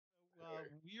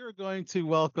We are going to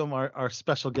welcome our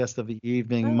special guest of the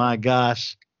evening. My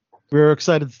gosh, we're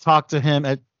excited to talk to him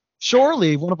at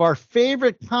surely one of our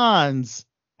favorite cons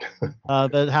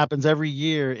that happens every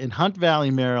year in Hunt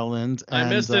Valley, Maryland. I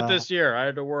missed it this year. I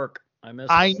had to work.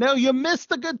 I know you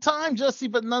missed a good time, Jesse,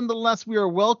 but nonetheless, we are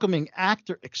welcoming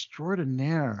actor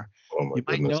extraordinaire. Oh my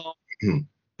goodness.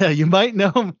 You might know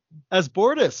him as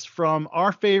Bortus from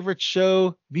our favorite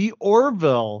show, The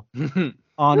Orville,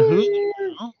 on Hulu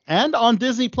and on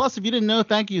Disney Plus. If you didn't know,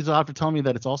 thank you, Zod, for telling me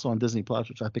that it's also on Disney Plus,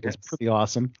 which I think is pretty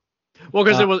awesome. Well,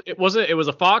 because it was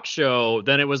a Fox show,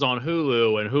 then it was on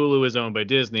Hulu, and Hulu is owned by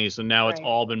Disney, so now it's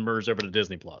all been merged over to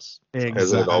Disney Plus. Exactly.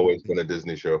 Hasn't it always been a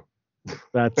Disney show?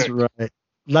 That's right.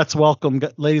 Let's welcome,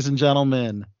 ladies and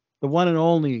gentlemen, the one and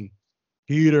only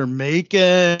Peter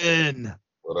Macon.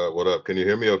 What up? What up? Can you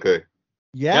hear me okay?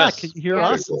 Yeah, Yes. can you hear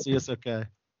us and see us okay?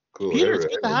 Cool. Peter, Hey, it's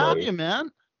good to have you,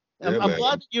 man. I'm man.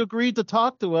 glad that you agreed to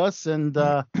talk to us. And,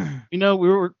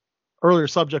 earlier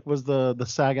subject was the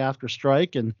SAG-AFTRA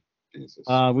strike. And Jesus.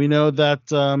 we know that,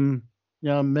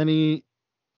 many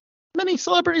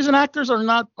celebrities and actors are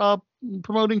not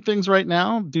promoting things right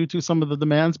now due to some of the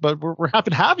demands, but we're happy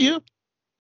to have you.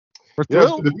 We're Yeah, it's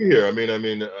thrilled. good to be here. I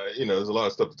mean, there's a lot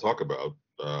of stuff to talk about.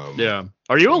 Yeah.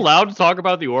 Are you allowed to talk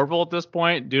about the Orville at this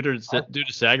point due to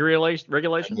SAG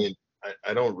regulations? I mean,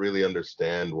 I don't really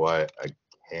understand why I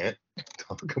can't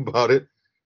talk about it.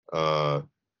 I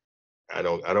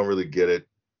don't really get it.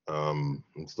 I'm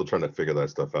still trying to figure that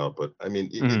stuff out. But I mean,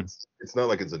 it's not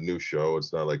like it's a new show.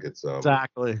 It's not like it's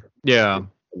Exactly. Yeah.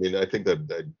 I mean, I think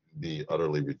that'd be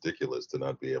utterly ridiculous to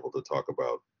not be able to talk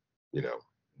about,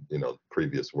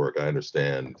 previous work. I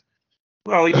understand.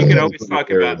 Well, you could always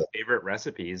talk about favorite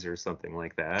recipes or something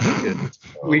like that.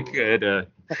 We could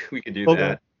do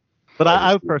that. But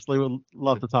I personally would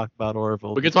love to talk about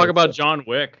Orville. We could talk about John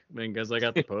Wick, because I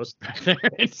got the post back there.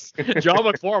 John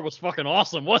Wick 4 was fucking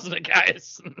awesome, wasn't it,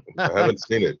 guys? I haven't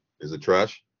seen it. Is it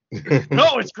trash?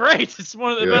 No, it's great. It's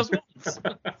one of the best ones.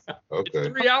 Okay. It's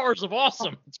 3 hours of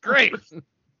awesome. It's great.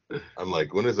 I'm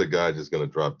like, when is a guy just gonna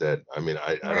drop dead? I mean,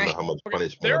 I don't know how much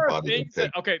punishment There a are body can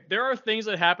take. there are things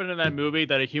that happen in that movie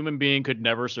that a human being could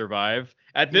never survive.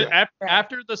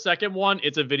 After the second one,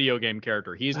 it's a video game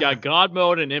character. He's got God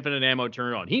mode and infinite ammo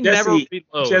turned on. He never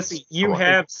reloads. Jesse, you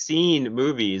have seen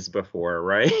movies before,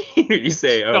 right? You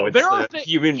say,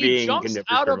 human being. He jumps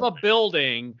out of a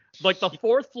building, like the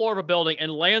fourth floor of a building,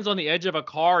 and lands on the edge of a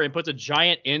car and puts a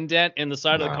giant indent in the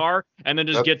side of the car, and then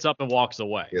just gets up and walks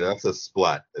away. Yeah, that's a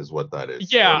splat, is what that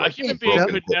is. Yeah, like a human being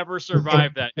could never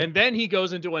survive that. And then he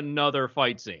goes into another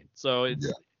fight scene. So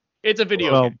it's a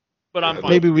video game. But I'm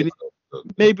fine.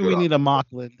 Maybe we need a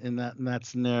Mocklin in that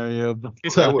scenario. But,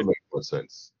 that would make more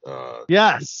sense.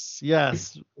 Yes.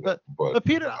 But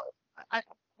Peter, I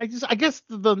guess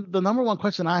the number one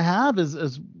question I have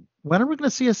is when are we going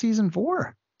to see a season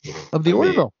 4 of the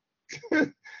Orville?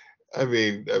 I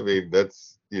mean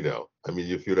that's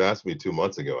if you'd asked me 2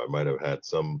 months ago, I might have had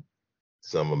some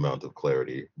amount of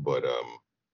clarity. But I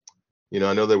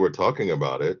know they were talking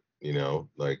about it. They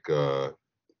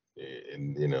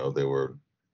were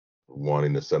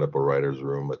wanting to set up a writer's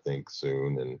room, I think,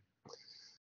 soon. And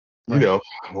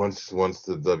once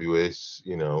the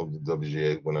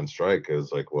WGA went on strike, it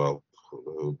was like, well,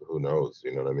 who knows?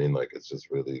 You know what I mean? Like, it's just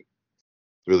really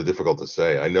difficult to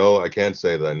say. I can't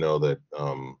say that I know that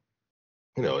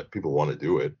if people want to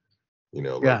do it,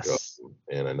 yes.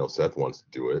 And I know Seth wants to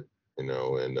do it, and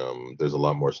there's a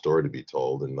lot more story to be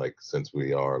told. And like, since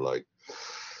we are like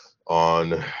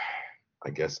on, I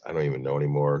guess I don't even know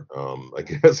anymore. I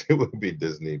guess it would be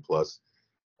Disney Plus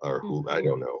or who, I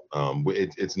don't know.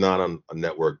 It's not on a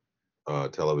network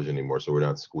television anymore, so we're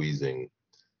not squeezing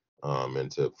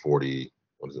into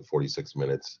 46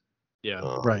 minutes.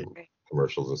 Right.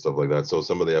 Commercials and stuff like that. So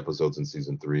some of the episodes in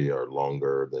season 3 are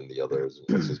longer than the others.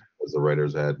 It's just because the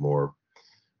writers had more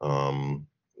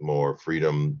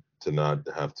freedom to not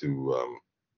have to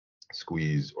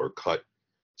squeeze or cut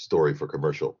story for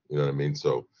commercial. You know what I mean?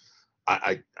 So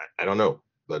I don't know,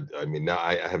 but I mean, now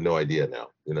I have no idea now.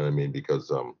 You know what I mean? Because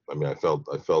I felt,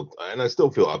 and I still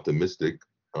feel optimistic.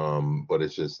 But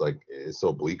it's just like, it's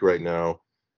so bleak right now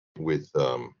with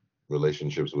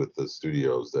relationships with the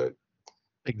studios that.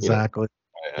 Exactly.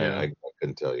 I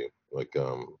couldn't tell you. Like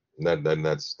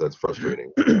that's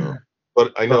frustrating.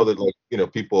 But I know that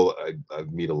people I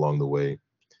meet along the way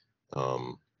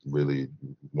really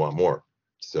want more.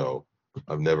 So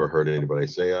I've never heard anybody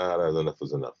say, enough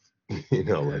is enough. It's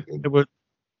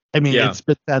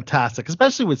been fantastic,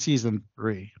 especially with season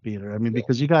 3, Peter. I mean,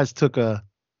 because you guys took a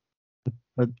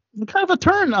kind of a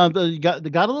turn. They got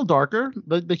a little darker.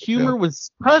 The humor was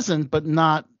present, but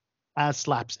not as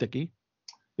slapsticky.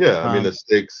 Yeah, I mean the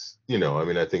stakes, I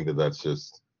mean I think that's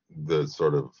just the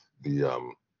sort of the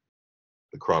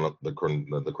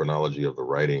chronology of the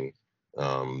writing,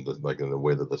 like in the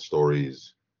way that the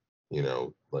stories,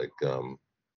 like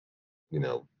you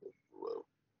know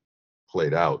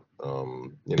played out,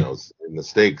 in the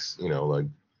stakes, like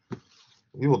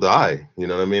people die, you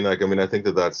know what I mean? Like, I mean, I think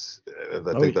that's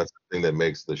the thing that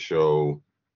makes the show,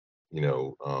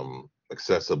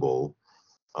 accessible,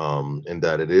 and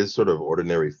that it is sort of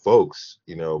ordinary folks,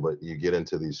 but you get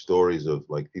into these stories of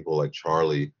like people like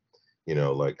Charlie,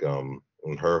 like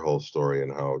and her whole story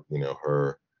and how,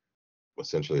 her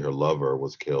essentially her lover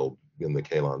was killed in the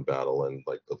Kalon battle and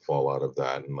like the fallout of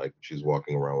that, and like she's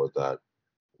walking around with that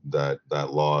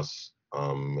loss,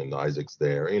 and Isaac's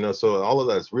there, so all of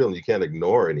that's real and you can't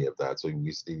ignore any of that. So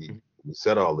we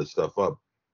set all this stuff up,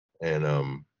 and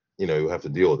you have to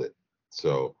deal with it.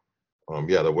 So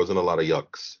yeah, there wasn't a lot of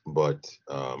yucks, but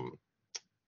there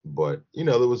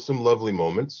was some lovely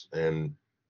moments, and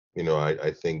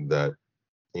I think that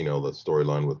the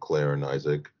storyline with Claire and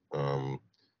Isaac,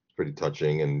 pretty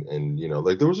touching, and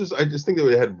like there was just, I just think that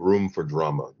we had room for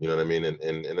drama, you know what I mean?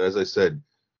 And as I said,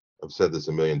 I've said this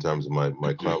a million times,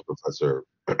 my clown professor,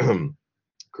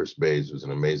 Chris Bays, who's an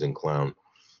amazing clown,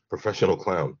 professional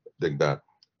clown, dig that.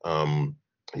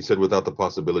 He said, without the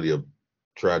possibility of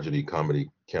tragedy,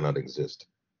 comedy cannot exist.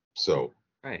 So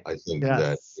Right. I think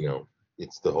that,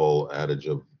 it's the whole adage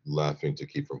of laughing to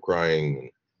keep from crying,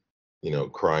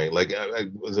 and, crying. Like I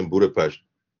was in Budapest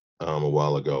a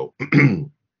while ago,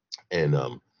 and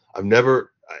I've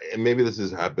never, and maybe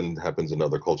this happens in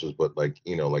other cultures, but like,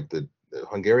 like the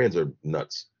Hungarians are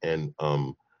nuts, and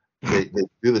they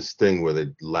do this thing where they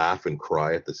laugh and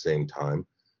cry at the same time.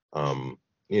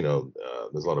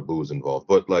 There's a lot of booze involved,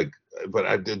 but like,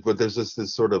 but there's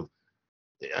this sort of,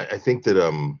 I think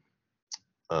that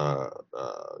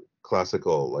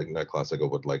classical, like not classical,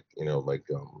 but like like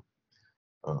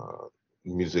uh,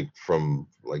 music from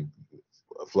like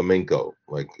flamenco,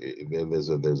 like there's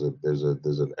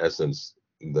an essence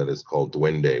that is called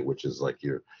duende, which is like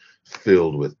you're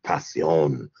filled with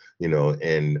passion,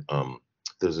 and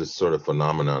there's this sort of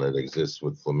phenomenon that exists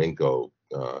with flamenco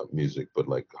music, but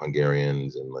like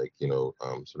Hungarians and like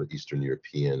sort of Eastern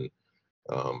European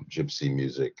gypsy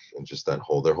music, and just their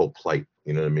whole plight,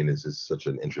 you know what I mean? It's just such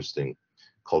an interesting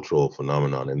cultural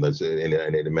phenomenon, and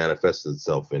it manifests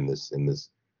itself in this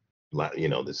this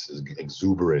is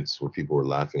exuberance where people were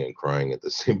laughing and crying at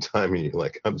the same time, and you're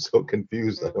like, I'm so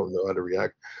confused, I don't know how to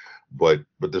react. But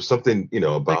there's something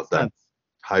about that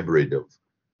hybrid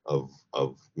of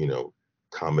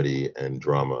comedy and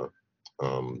drama,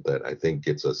 that I think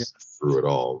gets us through it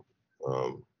all.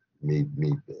 Me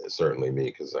certainly me,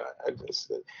 because I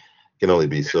just can only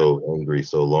be so angry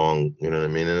so long, you know what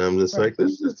I mean? And I'm just like,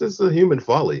 this is just a human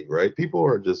folly, right? People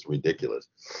are just ridiculous,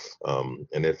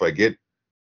 and if I get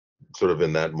sort of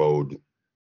in that mode,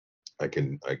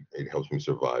 it helps me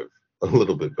survive a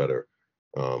little bit better,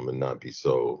 and not be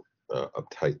so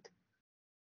uptight.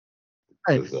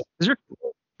 Right. Is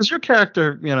your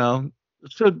character,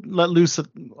 should let loose a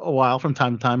while from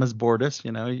time to time as Bordis,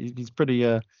 he's pretty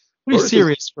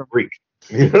serious from freak.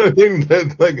 You know what I mean?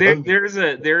 Like, there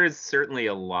is certainly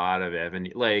a lot of avenue,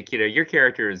 like, your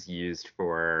character is used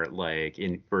for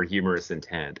for humorous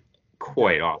intent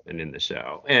quite often in the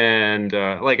show, and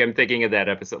like I'm thinking of that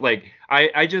episode, like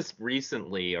I just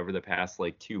recently over the past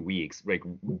like 2 weeks like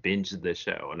binged the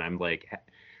show, and I'm like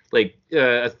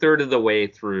a third of the way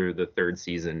through the third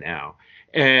season now,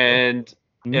 and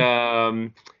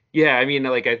yeah, I mean,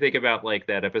 like I think about like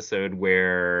that episode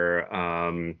where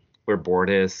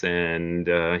Bordis and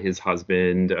his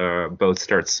husband both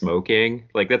start smoking.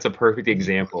 Like that's a perfect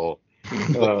example.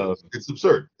 It's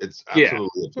absurd. It's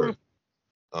absolutely absurd.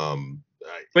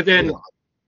 But then,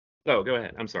 oh, go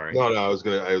ahead. I'm sorry. No, I was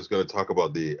gonna talk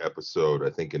about the episode. I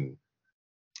think in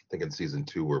season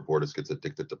 2 where Bordis gets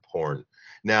addicted to porn.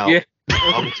 Now,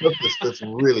 that's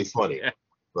really funny,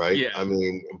 right? Yeah. I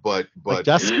mean, but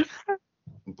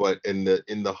in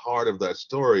the heart of that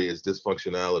story is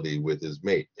dysfunctionality with his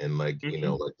mate, and like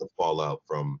like the fallout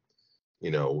from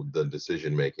the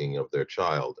decision making of their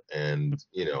child, and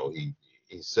he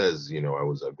says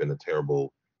I've been a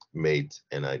terrible mate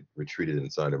and I retreated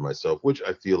inside of myself, which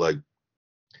I feel like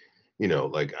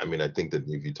like, I mean, I think that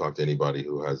if you talk to anybody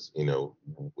who has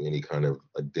any kind of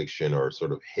addiction or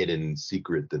sort of hidden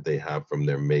secret that they have from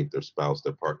their mate, their spouse,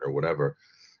 their partner, whatever,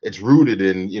 it's rooted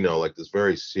in like this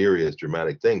very serious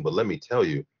dramatic thing. But let me tell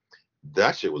you,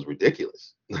 that shit was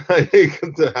ridiculous.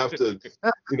 To have to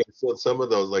so some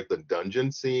of those, like the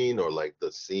dungeon scene or like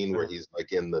the scene where he's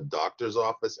like in the doctor's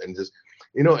office and just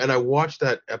and I watched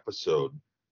that episode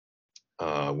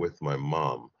with my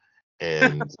mom,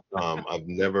 and I've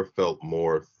never felt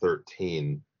more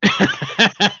 13.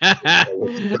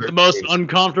 The most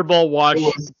uncomfortable watch It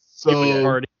was so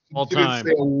party of all she didn't time.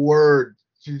 say a word.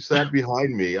 She sat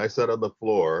behind me. I sat on the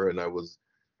floor, and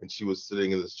she was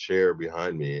sitting in this chair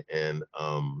behind me, and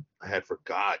I had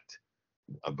forgot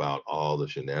about all the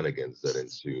shenanigans that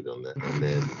ensued on that. And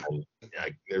then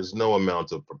there's no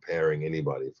amount of preparing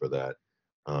anybody for that.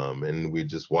 And we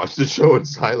just watched the show in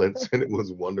silence, and it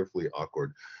was wonderfully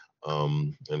awkward.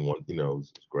 And one, it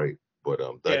was great. But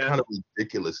that kind of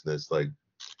ridiculousness, like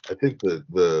I think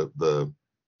the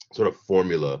sort of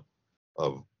formula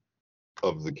of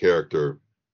the character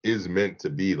is meant to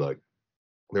be like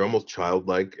they're almost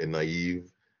childlike and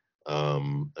naive. I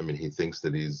mean, he thinks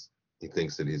that he's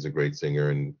a great singer,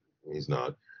 and he's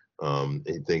not.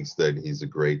 He thinks that he's a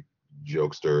great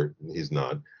jokester, he's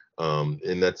not.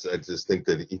 And I just think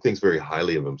that he thinks very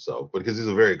highly of himself, because he's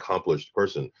a very accomplished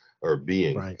person or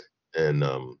being. Right. And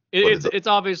it's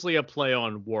obviously a play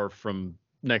on Worf from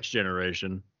Next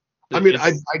Generation. I mean,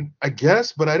 I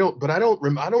guess, but I don't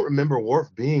remember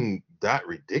Worf being that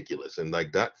ridiculous and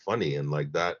like that funny and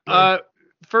like that. Like,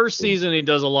 first season he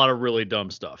does a lot of really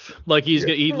dumb stuff. Like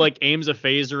he like aims a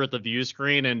phaser at the view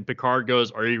screen, and Picard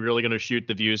goes, "Are you really going to shoot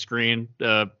the view screen,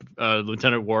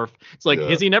 Lieutenant Worf?" It's like,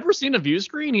 has he never seen a view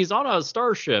screen? He's on a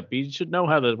starship. He should know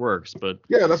how that works. But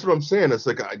yeah, that's what I'm saying. It's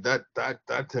like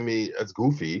that to me, that's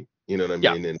goofy. You know what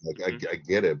I mean? And like I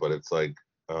get it, but it's like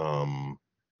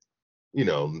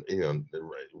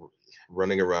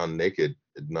running around naked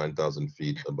at 9,000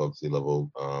 feet above sea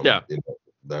level.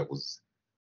 That was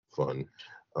fun.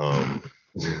 But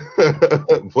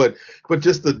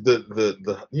just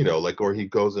the like, or he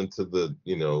goes into the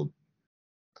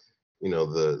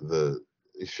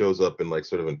it shows up in like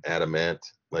sort of an adamant,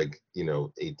 like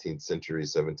 18th century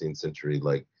 17th century,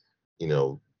 like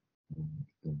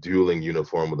dueling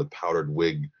uniform with a powdered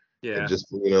wig. And just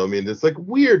I mean, it's like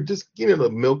weird, just the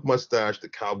milk mustache, the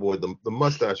cowboy, the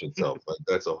mustache itself, like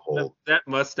that's a whole that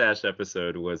mustache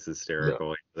episode was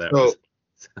hysterical.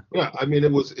 Yeah, I mean,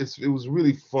 it was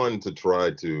really fun to try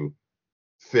to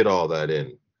fit all that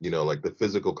in, like the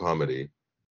physical comedy,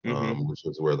 which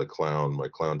is where my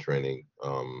clown training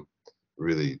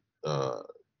really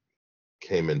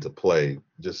came into play.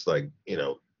 Just like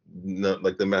not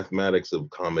like the mathematics of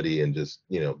comedy and just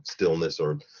stillness,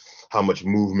 or how much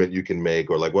movement you can make,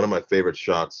 or like one of my favorite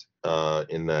shots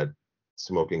in that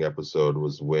smoking episode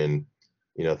was when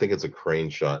I think it's a crane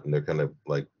shot, and they're kind of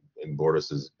like, and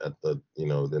Bortus is at the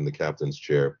in the captain's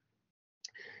chair,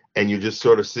 and you just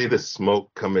sort of see the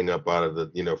smoke coming up out of the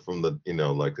from the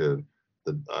like the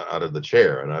out of the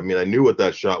chair. And I mean, I knew what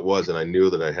that shot was, and I knew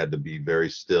that I had to be very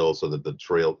still so that the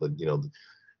trail, but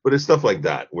it's stuff like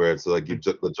that where it's like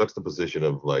the juxtaposition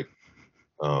of like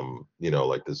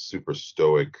like this super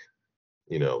stoic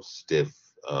stiff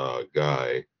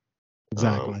guy,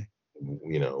 exactly,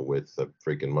 with a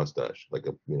freaking mustache, like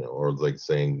or like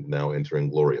saying now entering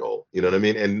glory hole, you know what I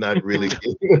mean, and not really,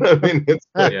 you know what I mean, it's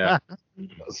like,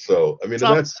 so I mean,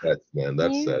 that's set, man,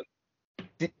 that's set.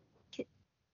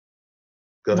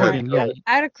 Go ahead.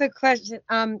 I had a quick question.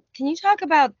 Can you talk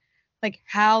about like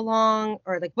how long,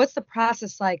 or like what's the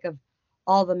process like of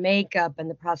all the makeup and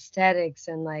the prosthetics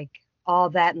and like all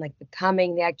that, and like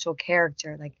becoming the actual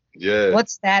character, like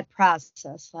what's that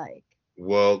process like?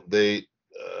 Well, they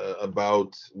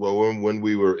when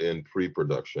we were in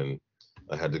pre-production,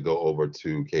 I had to go over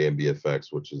to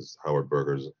KMBFX, which is Howard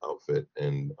Berger's outfit,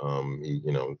 and he,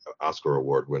 Oscar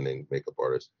award winning makeup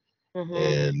artist.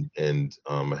 And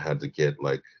I had to get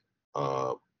like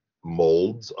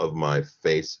molds of my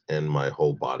face and my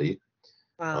whole body.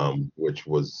 Wow. Which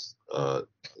was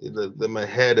my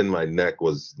head and my neck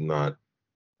was not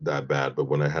that bad, but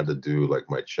when I had to do like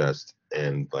my chest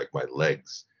and like my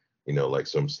legs, like,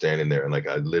 so I'm standing there and like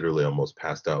I literally almost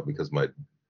passed out because my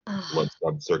blood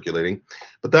stopped circulating.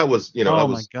 But that was that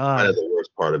was kind of the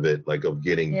worst part of it, like of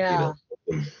getting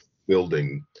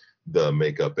building the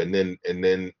makeup, and then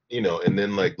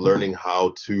like learning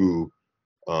how to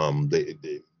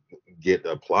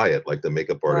apply it, like the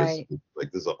makeup artist, like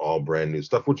this is all brand new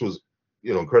stuff, which was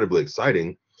incredibly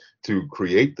exciting to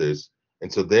create this.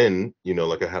 And so then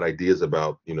like I had ideas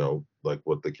about like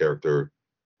what the character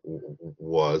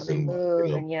was, and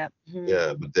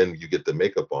but then you get the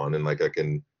makeup on, and like I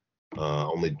can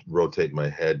only rotate my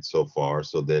head so far,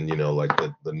 so then like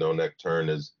the no neck turn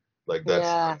is like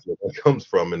that's where that comes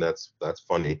from, and that's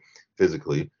funny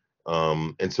physically.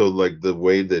 And so like the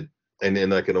way that, and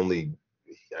then I can only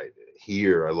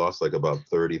hear, I lost like about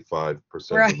 35%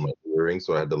 of my hearing,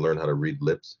 so I had to learn how to read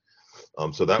lips.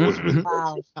 So that was really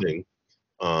interesting.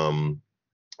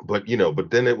 but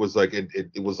but then it was like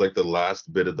it was like the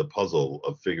last bit of the puzzle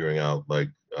of figuring out like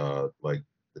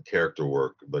the character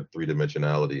work, like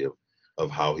three-dimensionality of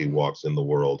how he walks in the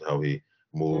world, how he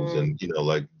moves, Mm. and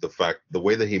like the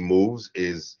way that he moves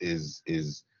is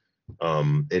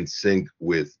in sync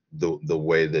with the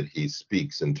way that he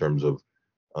speaks, in terms of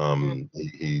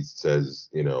he says,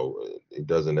 he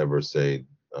doesn't ever say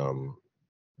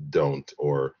don't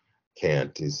or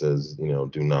can't. He says,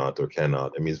 do not or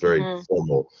cannot. I mean, it's very Mm-hmm.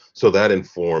 formal. So that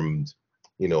informed,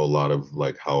 a lot of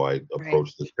like how I Right.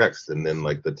 approach the text, and then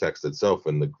like the text itself,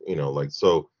 and the, like,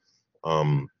 so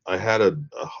I had a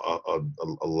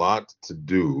lot to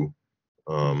do,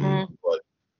 Mm-hmm. but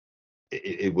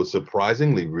it was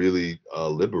surprisingly really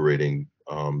liberating,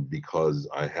 because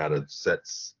I had a set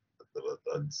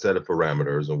of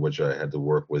parameters in which I had to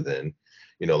work within.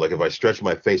 Like if I stretched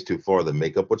my face too far, the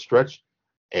makeup would stretch,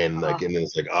 and Oh, and then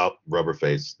it's like, oh, rubber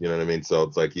face. You know what I mean? So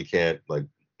it's like you can't like,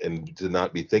 and to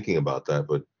not be thinking about that,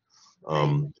 but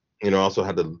right. I also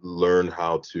had to learn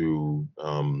how to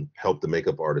help the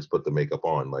makeup artist put the makeup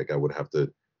on. Like I would have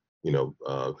to,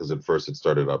 because at first it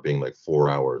started out being like 4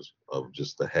 hours of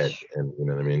just the head, and you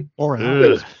know what I mean. 4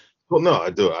 hours. Well, no, I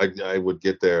do. I would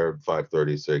get there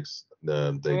 5:36. They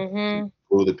Mm-hmm.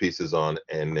 glue the pieces on,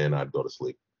 and then I'd go to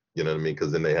sleep. You know what I mean?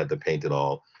 Because then they had to paint it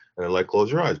all, and they're like, "Close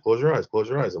your eyes, close your eyes, close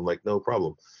your eyes." I'm like, "No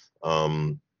problem."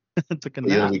 Um, Took a but,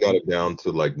 nap. we got it down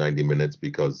to like 90 minutes,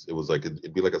 because it was like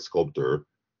it'd be like a sculptor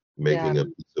Yeah. making a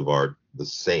piece of art the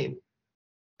same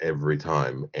every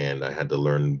time, and I had to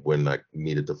learn when I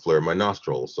needed to flare my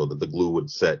nostrils so that the glue would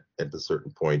set at a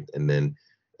certain point, and then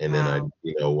I,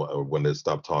 Wow. when to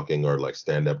stop talking or like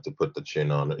stand up to put the chin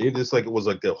on. It just like it was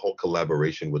like a whole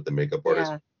collaboration with the makeup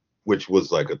artist, Yeah. which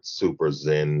was like a super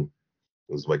zen.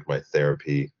 It was like my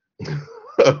therapy.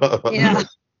 Yeah.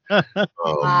 um,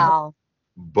 Wow.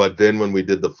 but then when we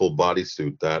did the full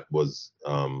bodysuit, that was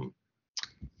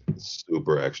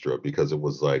super extra, because it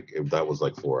was like that was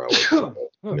like 4 hours.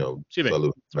 Excuse me.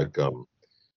 So Sorry. like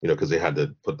because they had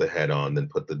to put the head on, then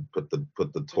put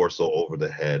the torso over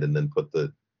the head, and then put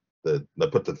the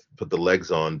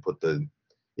legs on,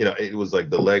 it was like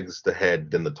the legs, the head,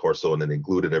 then the torso, and then they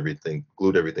glued everything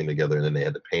together, and then they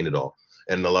had to paint it all.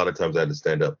 And a lot of times I had to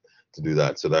stand up to do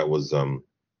that. So that was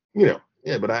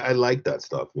yeah, but I like that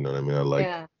stuff. You know what I mean? I like,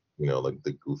 Yeah. like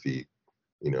the goofy,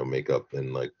 makeup,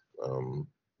 and like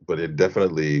but it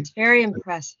definitely. It's very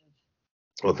impressive.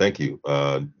 Well, thank you.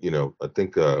 I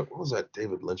think what was that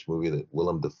David Lynch movie that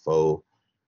Willem Dafoe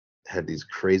had these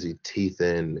crazy teeth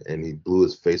in, and he blew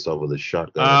his face off with a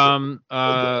shotgun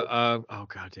at Oh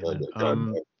god damn the it. God,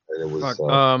 and it was Fuck.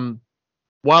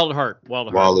 Wild at Heart. Wild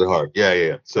at Heart. Wild at Heart. Yeah, yeah,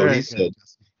 yeah. So Very he good.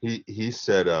 said he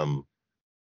said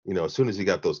as soon as he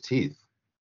got those teeth,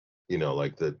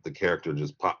 like the character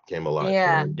just came alive.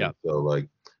 Yeah. Yeah. So like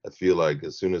I feel like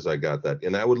as soon as I got that,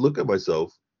 and I would look at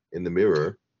myself in the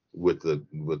mirror with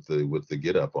the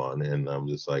get up on, and I'm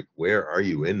just like, where are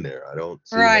you in there? I don't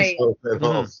see Right. myself at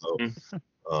all. Mhm. So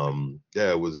Mhm.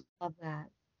 yeah, it was. Love that.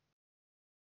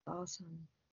 Awesome.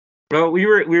 Well, we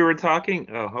were talking.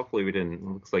 Oh, hopefully we didn't.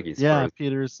 Looks like he's Yeah, frozen.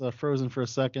 Peter's frozen for a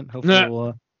second. Hopefully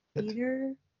we'll.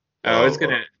 Peter. Oh, it's Oh,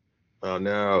 gonna. oh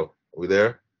no, are we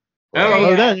there? There Oh, you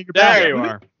Oh, are. there you're back. There you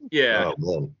are. yeah. Oh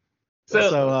man. So,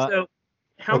 So, so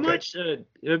how Okay. much?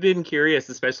 I've been curious,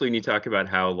 especially when you talk about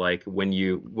how, like,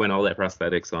 when all that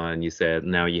prosthetics on, you said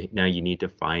now you need to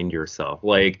find yourself.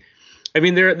 Like, I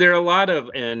mean, there are a lot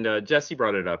of, and Jesse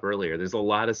brought it up earlier. There's a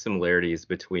lot of similarities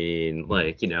between,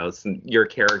 like, your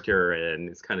character, and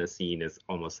it's kind of seen as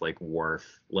almost like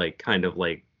Worf, like kind of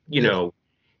like Yeah.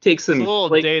 take There's a some little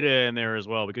like data in there as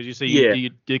well, because you say yeah,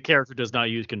 the character does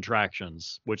not use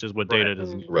contractions, which is what right, data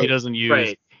doesn't. Mhm. He Right. doesn't use.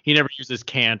 right. He never uses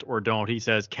can't or don't. He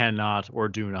says cannot or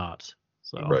do not.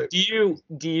 So Right.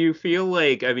 Do you feel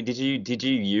like, I mean, did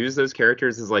you use those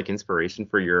characters as like inspiration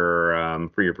for your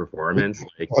performance?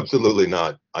 Like, Absolutely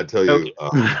not. I tell you.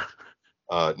 okay.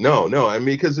 No. I mean,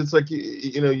 because it's like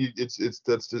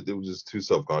it was just too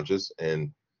self-conscious,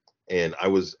 and I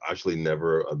was actually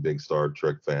never a big Star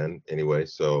Trek fan anyway.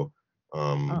 So,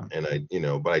 Oh. and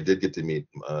but I did get to meet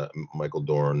Michael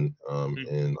Dorn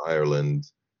in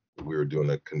Ireland. We were doing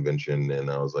a convention,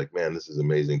 and I was like, man, this is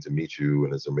amazing to meet you,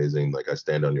 and it's amazing. Like I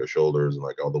stand on your shoulders, and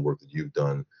like all the work that you've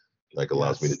done, like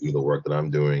allows me to Yes. do the work that I'm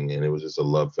doing, and it was just a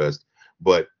love fest.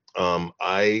 But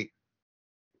I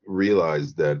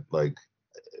realized that like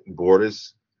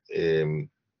Bortus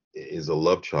is a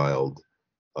love child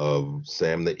of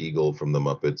Sam the Eagle from the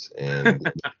Muppets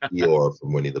and Eeyore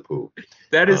from Winnie the Pooh.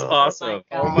 That is Uh, awesome.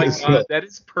 Oh Oh my my so, god, that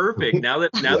is perfect. Now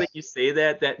that yeah, you say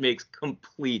that, that makes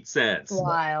complete sense.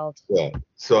 Wild. yeah.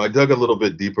 So I dug a little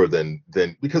bit deeper than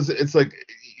because it's like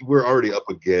we're already up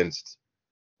against,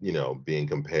 being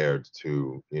compared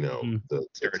to, Mhm. the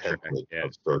Star Trek, template yeah.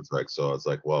 of Star Trek. So it's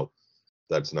like, well,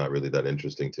 that's not really that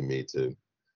interesting to me to,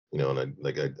 and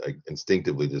I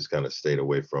instinctively just kind of stayed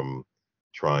away from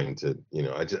trying to,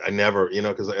 I never,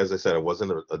 because as I said, I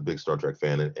wasn't a big Star Trek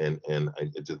fan, and I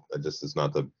just it's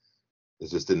not the it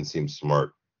just didn't seem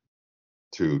smart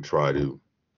to try to,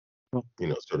 Well,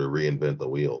 sort of reinvent the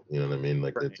wheel. You know what I mean?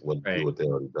 Like Right, it's what do right. what they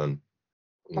already done.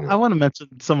 I want to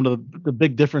mention some of the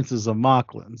big differences of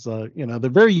Mocklins. They're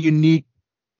very unique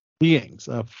beings.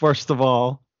 First of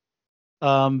all,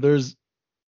 there's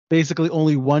basically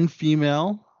only one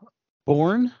female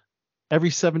born every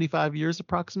 75 years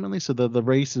approximately. So the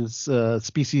race is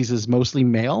species is mostly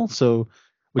male. So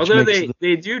which Although makes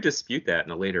they do dispute that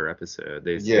in a later episode.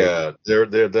 Yeah,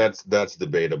 that's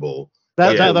debatable.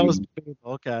 that That's Yeah. that what that was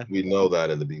okay. we know that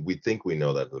we think we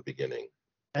know that in the beginning.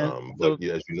 And But so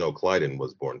yeah, as you know, Clyden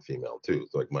was born female too.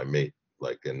 It's like my mate,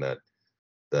 like in that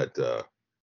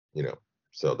you know,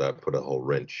 so that put a whole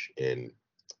wrench in, you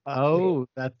know,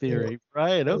 that you know, theory,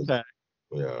 right? I was, Okay.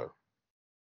 yeah.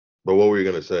 But what were you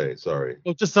gonna say? Sorry.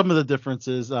 Well, just some of the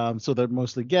differences. So they're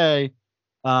mostly gay.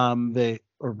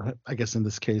 Or I guess in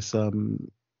this case,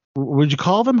 would you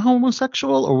call them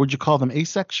homosexual or would you call them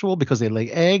asexual because they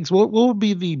lay eggs? What would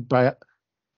be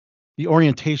the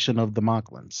orientation of the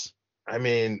Mocklins? I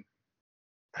mean,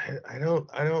 I don't.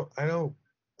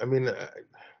 I mean,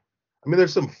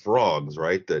 there's some frogs,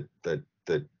 right? That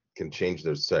can change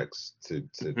their sex to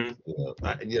Mhm.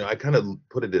 I kind of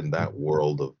put it in that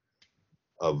world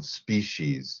of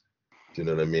species. Do you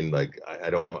know what I mean? Like I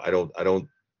don't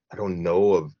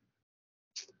know of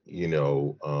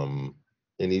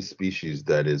any species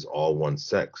that is all one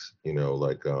sex.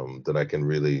 Like that I can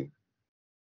really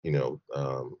you know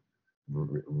r-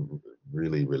 r-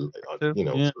 really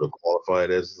Yeah. sort of qualify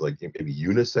it as like maybe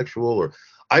unisexual or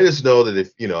I just know that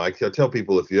if I can tell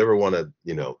people if you ever want to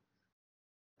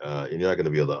and you're not going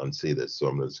to be able to unsee this, so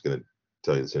I'm just going to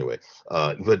tell you this anyway.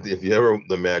 But if you ever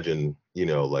imagine,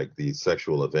 like the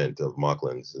sexual event of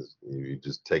Mocklins, is you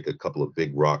just take a couple of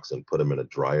big rocks and put them in a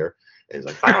dryer, and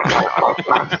it's like,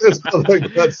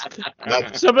 like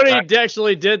that's Somebody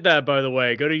actually did that, by the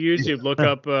way. Go to YouTube, look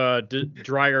up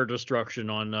dryer destruction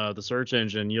on the search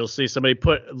engine. You'll see somebody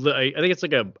I think it's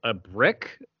like a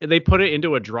brick, and they put it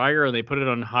into a dryer and they put it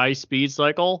on high speed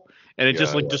cycle, and it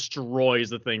just yeah. like destroys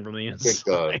the thing from the inside.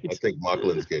 I think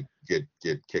Mocklins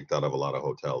get kicked out of a lot of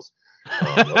hotels.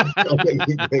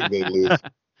 They lose,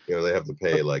 they have to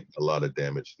pay like a lot of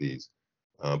damage fees.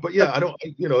 But yeah, I don't,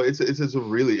 it's a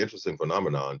really interesting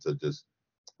phenomenon to just,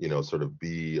 sort of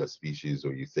be a species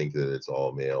where you think that it's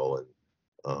all male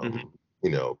and,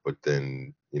 Mhm. but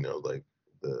then, like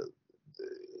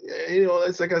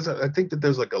it's like I said, I think that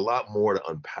there's like a lot more to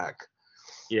unpack,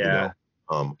 you Yeah.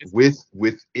 know,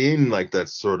 within like that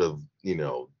sort of,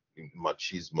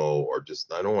 machismo or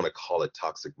just I don't want to call it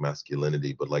toxic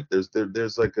masculinity, but like there's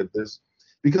like there's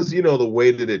because the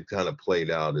way that it kind of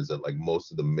played out is that like most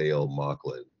of the male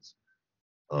Mocklins,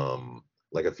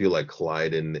 like I feel like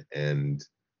Clyden and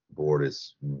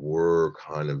Bortus were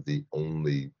kind of the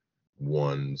only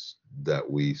ones that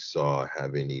we saw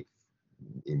have any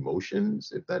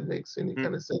emotions, if that makes any Mhm.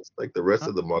 kind of sense. Like the rest Uh,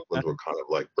 of the uh, Mocklins were kind of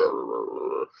like,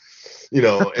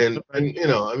 and I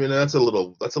mean that's a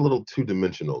little two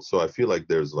dimensional. So I feel like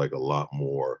there's like a lot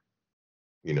more,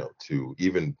 to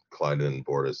even Clyde and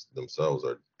Bortus themselves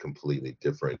are completely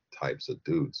different types of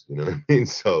dudes. You know what I mean?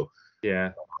 So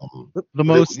Yeah. the but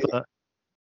most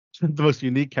the most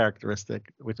unique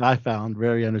characteristic, which I found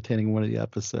very entertaining in one of the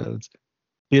episodes,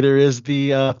 Peter, is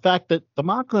the fact that the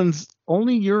Mocklins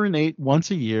only urinate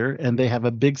once a year, and they have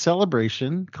a big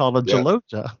celebration called a yeah,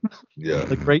 Jaloja, yeah,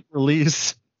 the Great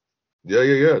Release.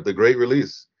 yeah. The great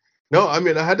release. No, I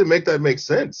mean I had to make that make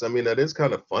sense. I mean that is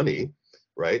kind of funny,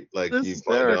 right? Like you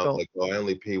find out Hysterical. like, oh, I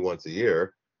only pee once a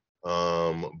year.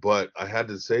 But I had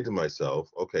to say to myself,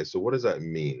 okay, so what does that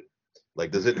mean?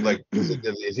 Like,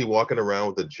 is he walking around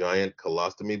with a giant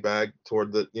colostomy bag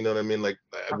toward the, you know what I mean? Like,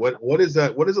 what is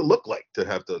that? What does it look like to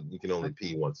have to, you can only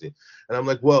pee once a year? And I'm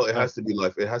like, well, it has to be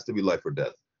life. It has to be life or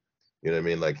death. You know what I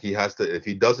mean? Like he has to, if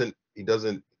he doesn't,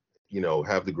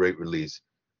 have the great release,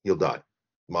 he'll die.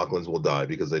 Mocklins will die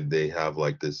because they have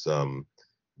like this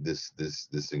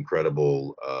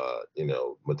incredible,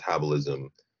 metabolism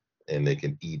and they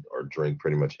can eat or drink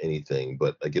pretty much anything.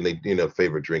 But again, they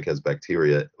favorite drink has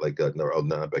bacteria, like no,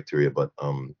 not bacteria, but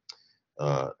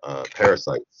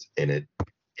parasites in it,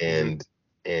 and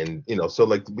so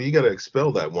like you got to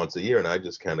expel that once a year. And I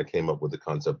just kind of came up with the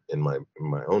concept in my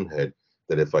own head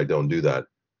that if I don't do that,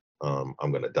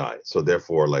 I'm gonna die. So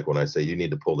therefore, like when I say you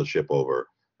need to pull the ship over,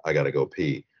 I gotta go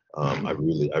pee. I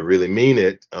really mean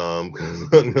it, 'cause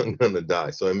I'm gonna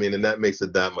die. So I mean, and that makes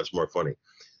it that much more funny.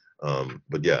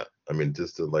 But yeah, I mean,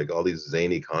 just like all these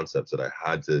zany concepts that I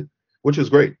had to, which was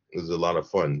great. It was a lot of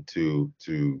fun to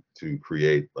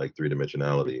create like three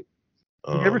dimensionality.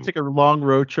 You ever take a long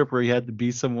road trip where you had to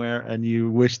be somewhere and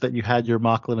you wish that you had your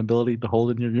Mocklin ability to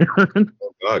hold in your urine?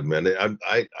 Oh God, man,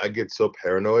 I get so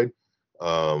paranoid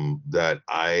that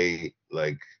I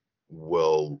like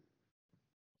will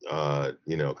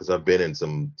because I've been in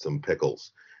some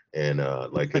pickles, and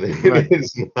like Right.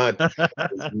 it's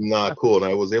not cool. And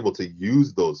I was able to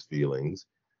use those feelings,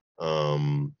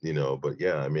 but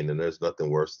yeah, I mean, and there's nothing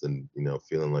worse than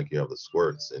feeling like you have the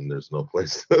squirts and there's no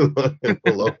place to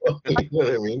blow up, you know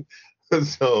what I mean?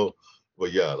 So,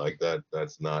 but yeah, like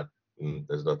that's not.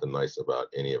 There's nothing nice about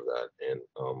any of that, and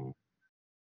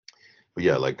but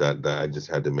yeah, like that I just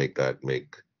had to make that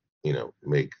make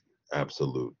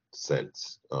absolute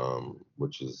sense,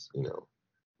 which is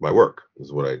my work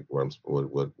is what I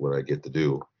get to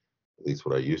do, at least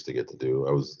what I used to get to do.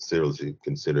 I was seriously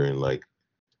considering like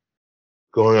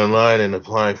going online and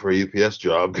applying for a UPS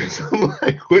job because I'm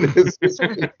like, when is this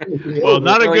Well,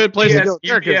 not a Like, good place to go UPS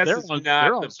there because is they're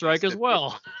not on the strike place as to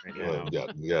well. be right now. yeah,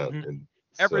 Mhm. and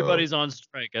Everybody's on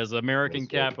strike as American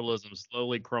That's right. capitalism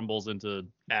slowly crumbles into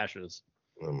ashes.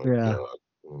 oh my Yeah. god,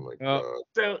 oh my Uh,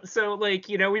 god. So like,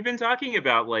 we've been talking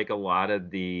about like a lot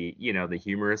of the, the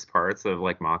humorous parts of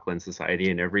like Mocklin society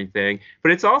and everything,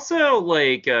 but it's also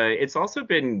like it's also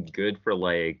been good for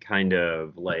like kind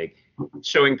of like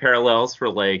showing parallels for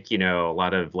like, a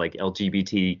lot of like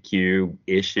LGBTQ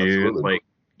issues. Absolutely. Like,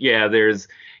 yeah, there's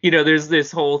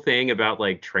this whole thing about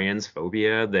like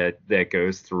transphobia that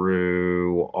goes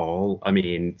through I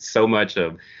mean, so much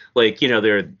of like,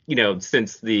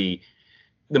 since the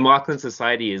Mocklin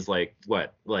society is like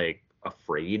what, like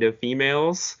afraid of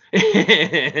females,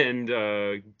 and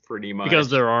pretty much because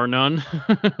there are none.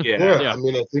 yeah. I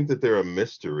mean, I think that they're a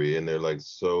mystery and they're like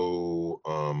so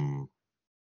I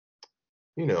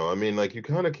mean, like you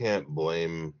kind of can't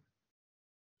blame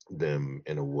them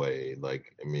in a way.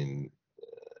 Like, I mean,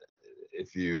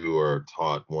 if you are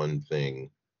taught one thing,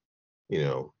 you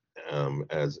know,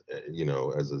 as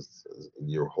as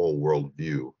your whole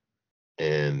worldview,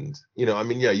 and I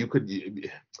mean, yeah, you could.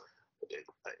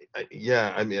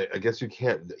 Yeah, I mean, I guess you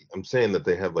can't. I'm saying that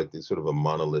they have like this sort of a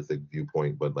monolithic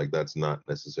viewpoint, but like that's not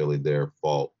necessarily their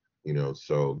fault,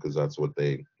 So because that's what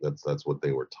they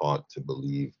were taught to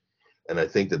believe, and I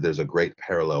think that there's a great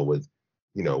parallel with,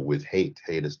 with hate.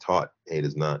 Hate is taught. Hate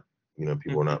is not.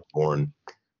 People are not born,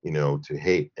 to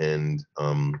hate, and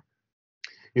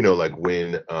like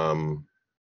when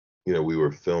we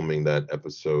were filming that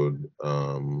episode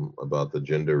about the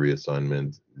gender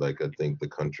reassignment. Like I think the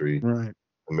country Right.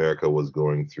 America was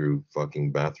going through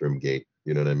fucking bathroom gate.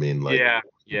 You know what I mean? Like,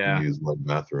 Yeah. use my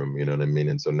bathroom. You know what I mean?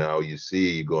 And so now you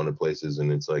go into places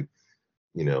and it's like,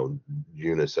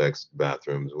 unisex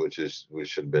bathrooms, which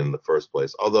should have been the first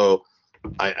place. Although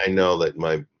I know that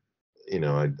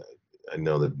I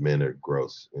know that men are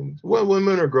gross, and well,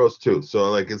 women are gross too. So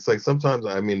like, it's like sometimes,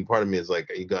 I mean, part of me is like,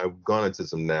 I've gone into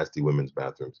some nasty women's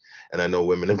bathrooms, and I know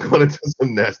women have gone into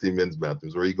some nasty men's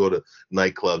bathrooms where you go to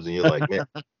nightclubs and you're like, man,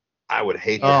 I would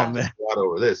hate to Oh, have to man. squat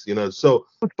over this, So,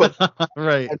 but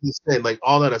Right. I'm just saying, like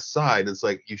all that aside, it's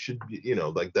like you should be,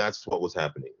 like that's what was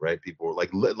happening, right? People were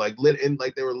like lit in,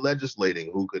 like they were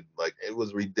legislating who could, like it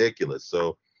was ridiculous.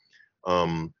 So,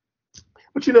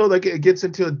 but like it gets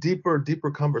into a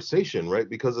deeper conversation, right?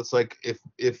 Because it's like if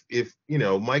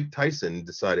Mike Tyson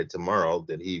decided tomorrow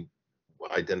that he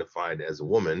identified as a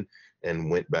woman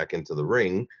and went back into the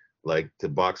ring, like to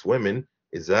box women,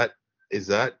 is that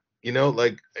like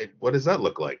what does that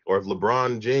look like? Or if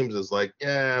LeBron James is like,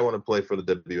 yeah, I want to play for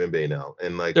the WNBA now,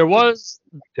 and like There was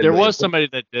 10 million somebody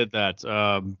that did that.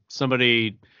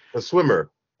 Somebody. a swimmer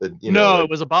that No, like, it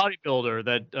was a bodybuilder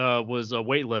that was a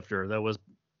weightlifter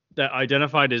that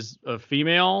identified as a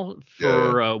female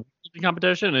for weightlifting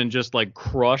competition and just like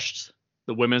crushed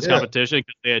the women's Yeah. competition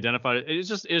because they identified it. It's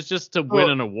just to Well, win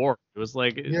an award. It was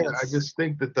like I just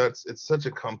think that it's such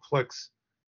a complex,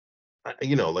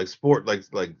 like sport, like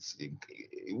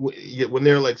when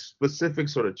there are like specific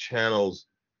sort of channels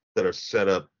that are set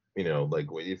up,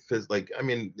 like when you like, I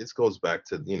mean, this goes back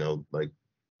to like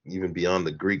even beyond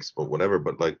the Greeks, but whatever.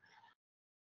 But like,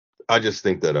 I just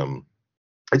think that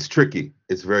it's tricky.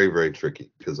 It's very, very tricky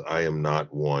because I am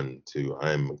not one to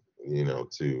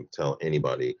to tell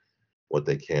anybody what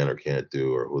they can or can't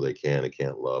do, or who they can and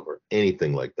can't love, or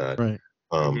anything like that. Right.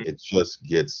 It just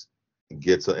gets.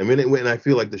 I mean, and I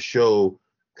feel like the show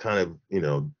kind of,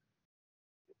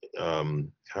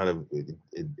 kind of it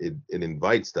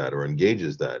invites that or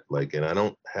engages that. Like, and I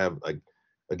don't have like,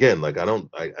 again, like I don't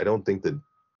think that,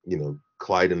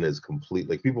 Clyden is complete.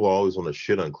 Like, people always want to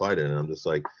shit on Clyden, and I'm just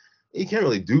like, you can't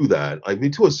really do that. I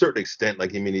mean, to a certain extent,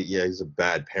 like, I mean, yeah, he's a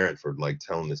bad parent for like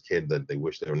telling this kid that they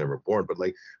wish they were never born. But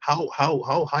like, how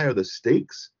high are the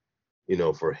stakes,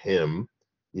 for him,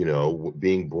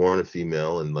 being born a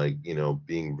female and like,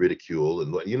 being ridiculed,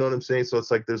 and you know what I'm saying? So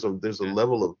it's like there's a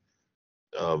level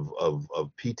of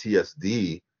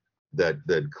PTSD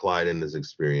that Clyden is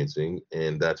experiencing,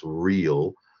 and that's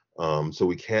real. So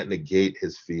we can't negate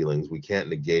his feelings. We can't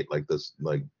negate like this,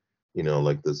 like,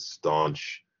 like this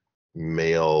staunch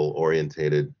male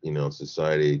orientated,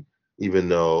 society, even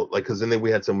though, like, because then we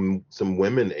had some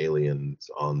women aliens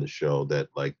on the show that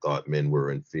like thought men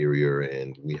were inferior,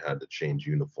 and we had to change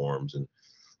uniforms and,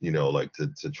 like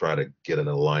to try to get an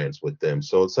alliance with them.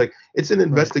 So it's like it's an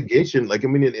investigation. Like, I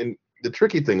mean, and the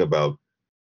tricky thing about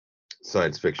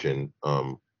science fiction,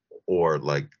 or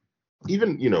like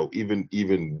even,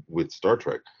 even with Star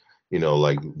Trek,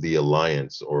 like the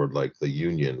alliance or like the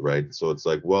union, right? So it's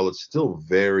like, well, it's still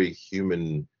very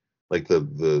human. Like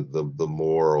the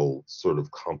moral sort of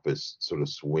compass sort of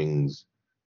swings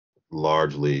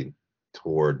largely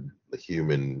toward the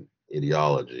human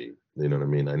ideology. You know what I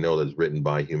mean? I know that's written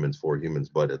by humans for humans,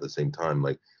 but at the same time,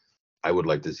 like, I would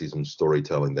like to see some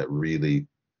storytelling that really,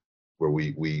 where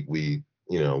we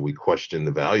question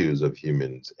the values of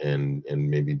humans, and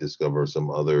maybe discover some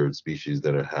other species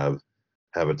that have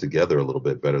it together a little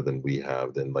bit better than we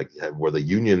have, than like where the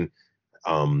union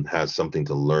has something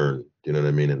to learn. You know what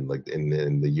I mean? And like,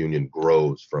 and the union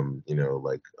grows from,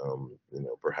 like,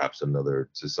 perhaps another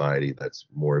society that's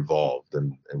more evolved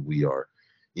than and we are,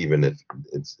 even if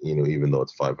it's, even though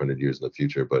it's 500 years in the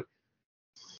future. But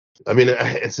I mean,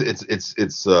 it's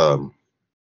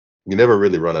you never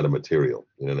really run out of material.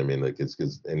 You know what I mean? Like, it's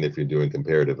because, and if you're doing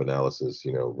comparative analysis,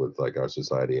 with like our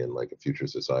society and like a future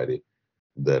society,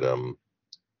 that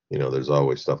there's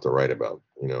always stuff to write about,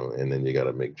 and then you got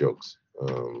to make jokes.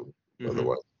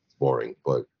 Otherwise it's boring.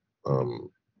 But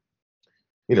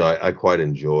I quite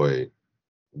enjoy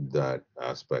that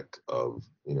aspect of,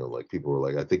 like, people were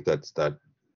like, I think that's that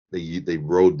they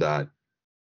rode that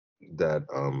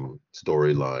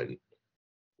storyline,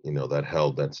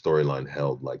 that storyline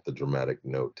held like the dramatic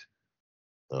note,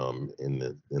 in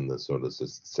the sort of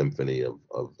symphony of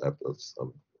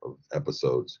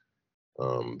episodes,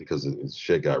 because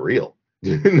shit got real.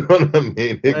 You know what I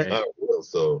mean? It got real.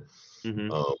 So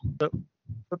But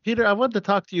Peter, I wanted to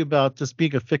talk to you about just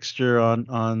being a fixture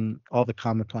on all the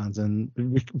Comic Cons, and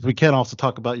we can also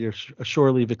talk about your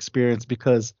shore leave experience,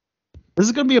 because this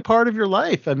is going to be a part of your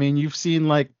life. I mean, you've seen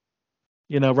like,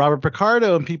 Robert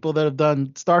Picardo and people that have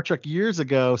done Star Trek years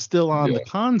ago still on the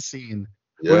con scene.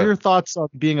 What are your thoughts on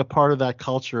being a part of that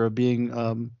culture, of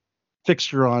being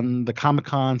fixture on the Comic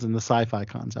Cons and the sci-fi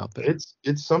cons out there?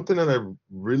 It's something that I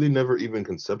really never even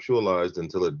conceptualized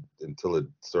until it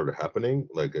started happening.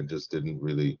 Like, I just didn't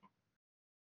really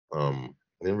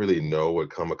know what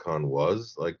Comic-Con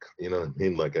was. Like, you know what I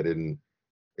mean? Like, it was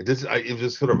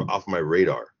just sort of off my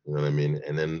radar, you know what I mean?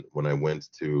 And then when I went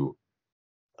to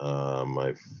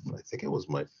I think it was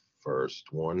my first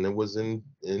one, it was in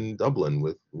Dublin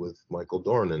with Michael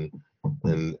Dorn, and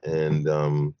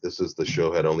the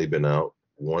show had only been out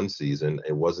one season.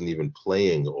 It wasn't even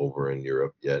playing over in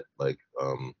Europe yet. Like,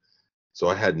 so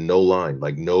I had no line,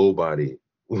 like nobody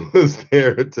was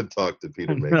there to talk to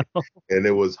Peter Macon. And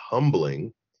it was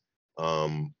humbling.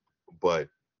 But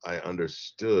I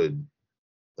understood,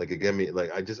 like, again, like,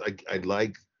 I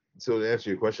like, so to answer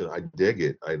your question, I dig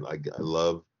it. I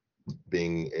love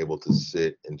being able to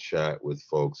sit and chat with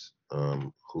folks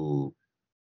who,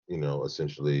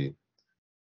 essentially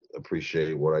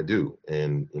appreciate what I do.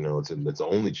 And, it's the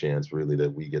only chance really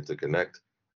that we get to connect,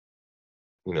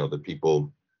 the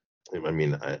people. I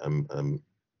mean, I'm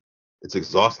it's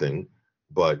exhausting,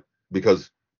 but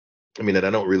because, I mean, and I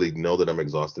don't really know that I'm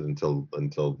exhausted until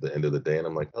the end of the day, and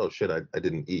I'm like, oh shit, I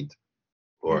didn't eat,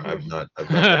 or I've not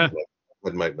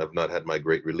had my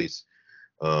great release,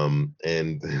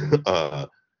 and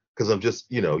because I'm just,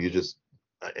 it's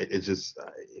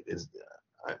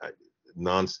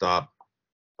nonstop,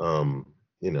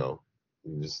 you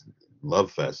just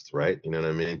love fest, right? You know what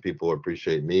I mean? People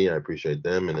appreciate me, I appreciate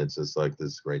them, and it's just like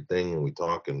this great thing, and we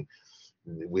talk, and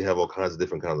we have all kinds of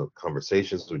different kinds of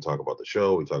conversations. We talk about the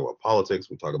show, we talk about politics,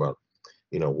 we talk about,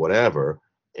 whatever.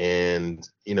 And,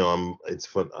 it's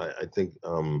fun. I think,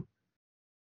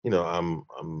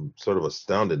 I'm sort of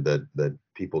astounded that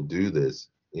people do this,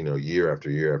 year after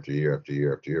year after year after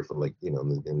year after year for like,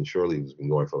 and Shore Leave has been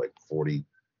going for like 40,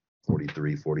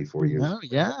 43, 44 years. No,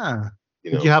 yeah.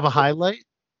 You Did know, you have a highlight?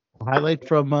 A highlight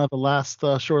from the last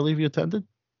shore leave you attended?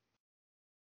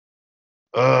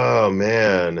 oh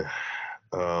man,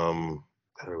 God,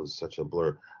 it was such a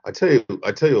blur. I tell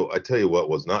you what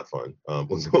was not fun.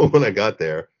 Was when I got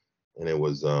there, and it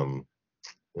was I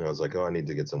was like, oh, I need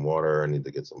to get some water, I need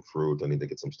to get some fruit, I need to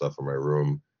get some stuff for my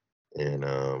room, and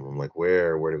I'm like,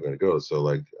 where are we gonna go? So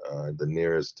like, the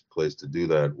nearest place to do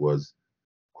that was,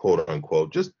 quote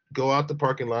unquote, just go out the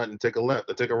parking lot and take a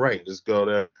left, or take a right, and just go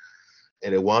there.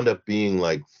 And it wound up being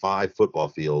like 5 football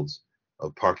fields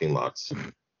of parking lots,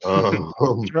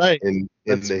 That's right. in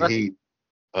That's the right. heat,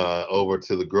 over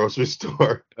to the grocery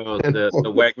store. Oh, And the I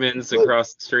was Wegmans like,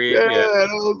 across the street. yeah, Yeah. and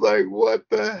I was like, what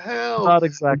the hell? Not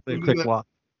exactly a And quick then walk.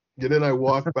 I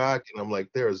walked back, and I'm like,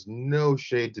 there is no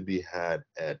shade to be had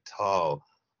at all.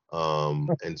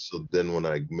 And so then when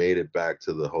I made it back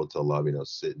to the hotel lobby, and I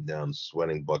was sitting down,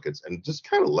 sweating buckets, and just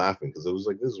kind of laughing because it was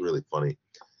like, this is really funny.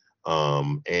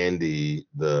 Andy,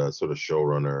 the sort of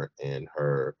showrunner, and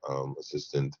her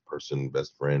assistant person,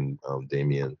 best friend,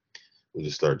 Damien, we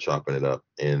just started chopping it up,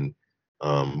 and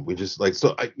we just like,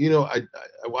 so I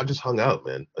just hung out,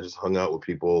 man. I just hung out with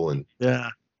people and Yeah.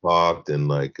 talked, and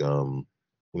like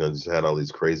just had all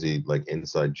these crazy like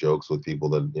inside jokes with people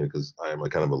that, because I'm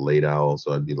like kind of a late owl,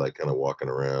 so I'd be like kind of walking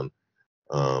around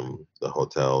the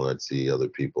hotel, and I'd see other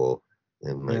people,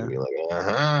 and like Yeah. be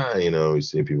like, we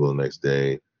see people the next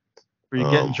day. Were you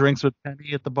getting um drinks with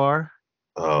Penny at the bar?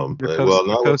 Your well,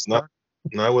 not with co-star?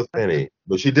 not with Penny,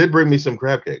 but she did bring me some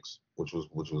crab cakes, which was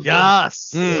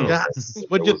Yes. Mm. Yes. it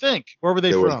What'd you was think? Where were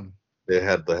they they were from? they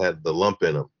had the lump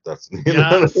in them. That's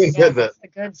Yes. they Yeah, had that that's the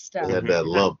good stuff. they had that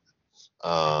lump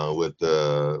with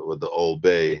the Old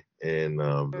Bay, and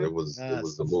it was the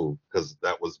Yes. move, because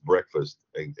that was breakfast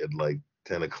at like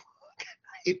 10 o'clock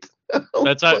at night.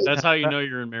 That's how you know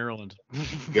you're in Maryland.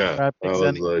 Yeah, Crab I cakes was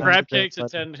any like, time Crab of day, cakes at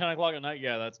but 10 o'clock at night.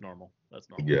 Yeah, that's normal. That's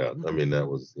normal. yeah, I mean, that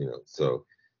was, so,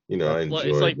 I It's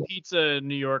enjoyed like pizza in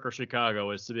New York or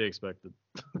Chicago is to be expected.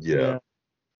 yeah,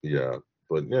 yeah. yeah,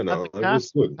 but Have the it was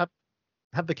cast good.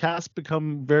 have the cast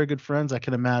become very good friends? I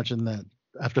can imagine that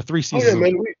after 3 Oh yeah, seasons.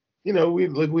 man,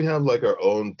 we have like our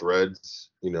own threads,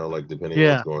 like depending on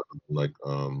what's Yeah. going on. Like,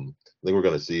 I think we're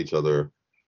gonna see each other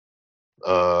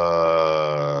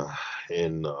uh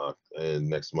in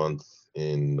next month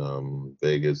in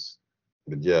Vegas.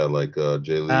 But yeah, like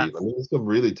Jay Ah, Lee. I mean, there's some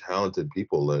really talented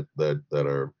people that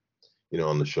are,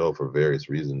 on the show for various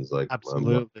reasons.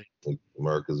 absolutely.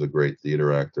 Mark is a great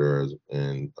theater actor,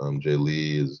 and Jay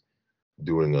Lee is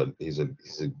doing he's a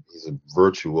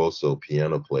virtuoso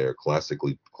piano player, classical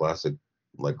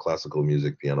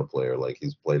music piano player. Like,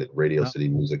 he's played at Radio Yeah. City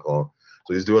Music Hall,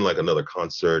 so he's doing like another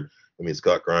concert. I mean,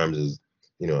 Scott Grimes is,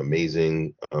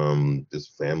 amazing. This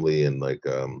family, and like,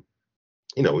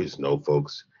 we just know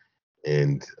folks,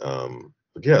 and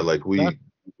but yeah, like, Seth,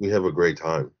 we have a great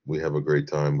time. We have a great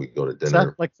time. We go to Seth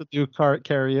dinner. likes to do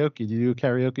karaoke. Do you do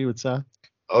karaoke with Seth?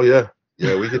 Oh yeah,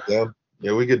 yeah, we get down.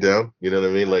 Yeah, we get down. You know what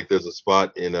I mean? Like, there's a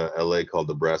spot in LA called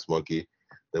the Brass Monkey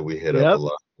that we hit up a Yep.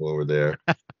 lot when we're there.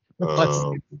 I've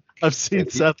Um, seen, I've seen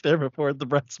and Seth there before at the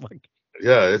breast mic.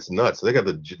 yeah, it's nuts. They got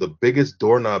the biggest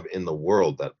doorknob in the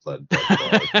world. That bar.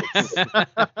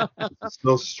 It's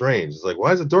so strange. It's like,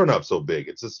 why is the doorknob so big?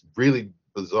 It's just really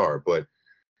bizarre. But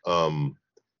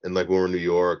and like when we're in New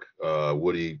York,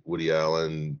 Woody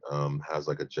Allen has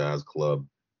like a jazz club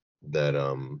that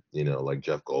like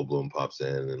Jeff Goldblum pops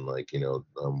in, and like,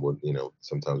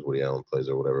 sometimes Woody Allen plays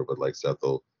or whatever, but like Seth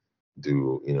will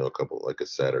do, a couple, like a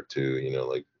set or two,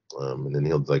 like, and then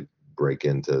he'll like break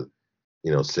into,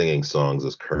 singing songs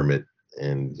as Kermit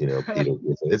and, Peter Griffin.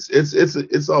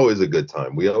 It's always a good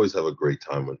time. We always have a great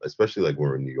time especially like when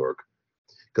we're in New York,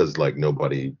 because like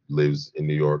nobody lives in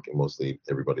New York, and mostly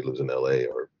everybody lives in LA,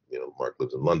 or Mark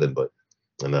lives in London, but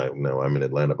and now I'm in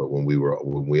Atlanta. But when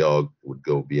we all would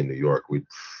go be in New York, we'd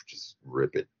just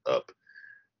rip it up.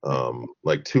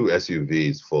 Like 2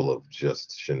 SUVs full of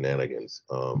just shenanigans.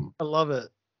 I love it.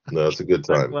 No, it's a good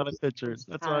That's time. what I pictured.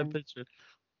 That's what I Time. pictured.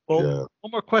 Well, Yeah.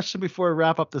 one more question before we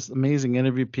wrap up this amazing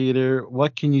interview, Peter.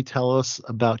 What can you tell us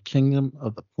about Kingdom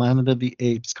of the Planet of the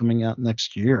Apes coming out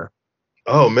next year?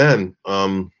 Oh man.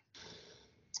 I'm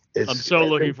It's so I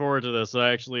looking think- forward to this. I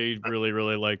actually really,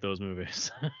 really like those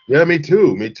movies. Yeah, me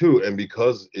too. Me too. And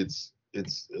because it's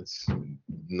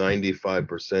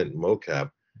 95%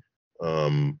 mocap,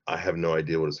 I have no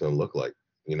idea what it's going to look like.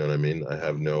 You know what I mean? I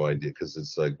have no idea, because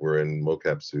it's like we're in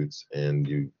mocap suits, and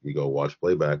you go watch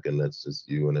playback, and that's just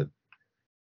you in a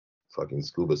fucking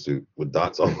scuba suit with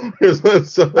dots on it.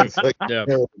 So it's like, Yeah.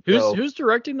 you know, Who's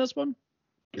directing this one?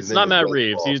 his It's name not is Matt Wes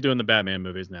Reeves. Ball. He's doing the Batman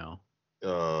movies now.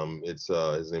 It's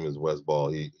his name is Wes Ball.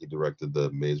 He directed the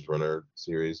Maze Runner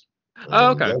series.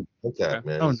 Oh, okay. Yeah, look at Okay.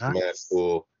 man. Oh, He's mad nice.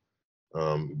 cool.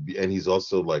 And he's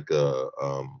also like a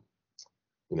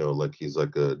like he's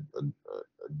like a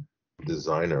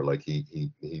designer. Like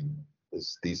he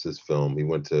his thesis film. He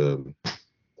went to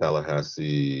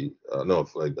Tallahassee,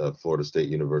 Florida State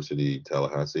University,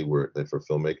 Tallahassee, where they for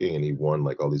filmmaking, and he won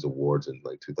like all these awards in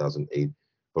like 2008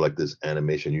 for like this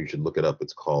animation. You should look it up.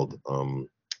 It's called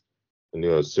and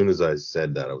as soon as I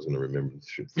said that, I was gonna remember.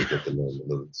 Should forget the name.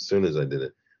 As soon as I did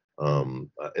it,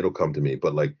 it'll come to me.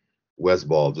 But like Wes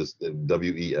Ball, just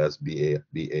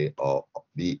WESBALL,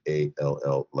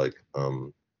 like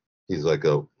he's like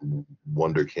a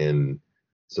wonderkin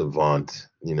savant,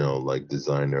 like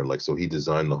designer. Like so he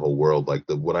designed the whole world. Like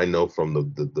what I know from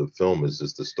the film is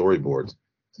just the storyboards.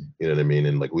 You know what I mean?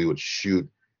 And like he'd shoot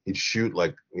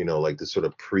like, like this sort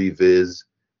of previs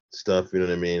stuff, you know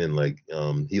what I mean? And like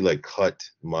he like cut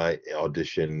my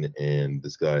audition and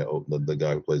this guy, the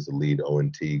guy who plays the lead, Owen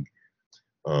Teague,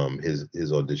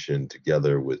 his audition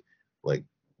together with like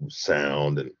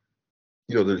sound, and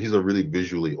he's a really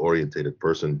visually orientated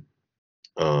person.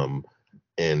 The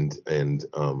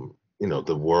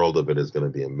world of it is going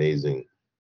to be amazing.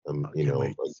 I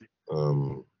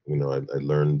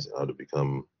learned how to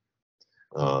become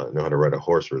know how to ride a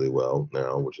horse really well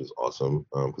now, which is awesome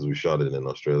because we shot it in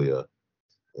Australia,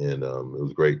 and it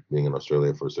was great being in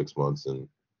Australia for 6 months. And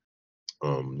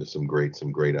there's some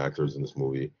great actors in this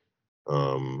movie,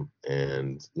 and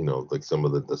like some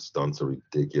of the stunts are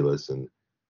ridiculous, and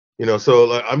so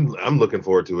like I'm looking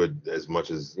forward to it as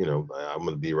much as I'm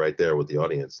gonna be right there with the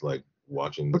audience, like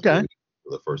watching this movie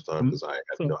for the first time, because I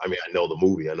know the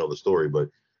movie, I know the story, but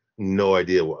no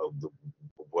idea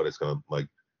what it's gonna like.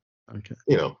 Okay.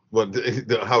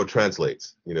 How it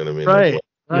translates. You know what I mean? Right.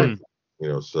 Like, Right.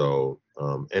 So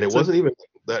and it wasn't even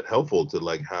that helpful to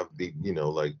like have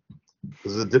like,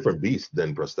 this is a different beast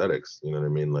than prosthetics. You know what I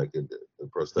mean? Like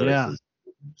prosthetics is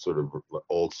sort of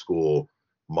old school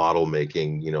model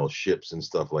making, ships and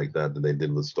stuff like that they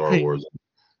did with Star Wars.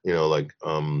 Like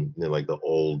the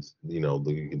old,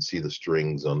 you can see the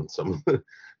strings on some of the,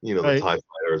 the TIE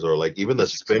fighters, or like even the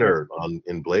spinner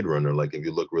in Blade Runner. Like if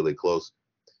you look really close,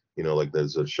 like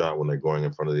there's a shot when they're going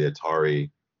in front of the Atari.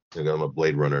 I'm a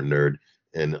Blade Runner nerd,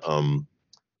 and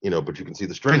but you can see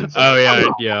the strings. Oh yeah.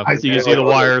 You can see the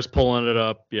wires pulling it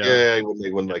up. Yeah. Yeah,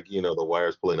 when like the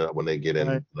wires pulling it up when they get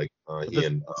in, like he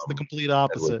and it's the complete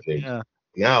opposite. Yeah.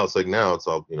 Now it's all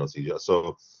CGI.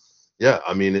 So yeah,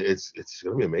 I mean it's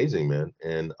gonna be amazing, man.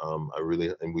 And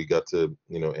we got to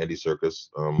Andy Serkis,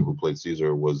 who played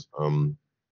Caesar, was a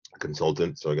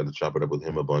consultant, so I got to chop it up with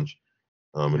him a bunch.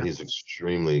 And he's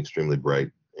extremely, extremely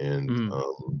bright and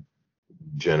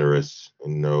generous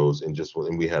and knows. And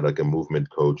we had like a movement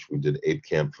coach. We did ape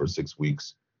camp for 6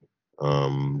 weeks,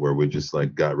 where we just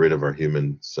like got rid of our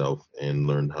human self and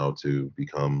learned how to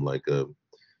become like an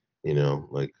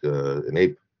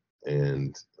ape. And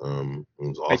it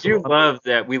was awesome. I do love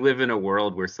that we live in a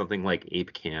world where something like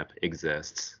ape camp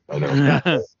exists. I know.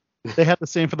 They have the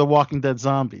same for the Walking Dead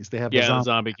zombies. They have the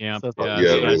zombie camp. So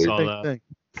I saw that. Thing.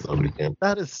 Zombie camp.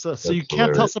 That is so. So you That's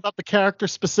can't tell hilarious. us about the character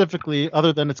specifically,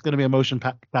 other than it's going to be a motion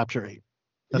capture ape.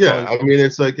 I mean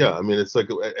it's like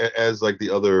as like the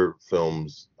other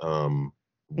films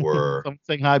were. Someone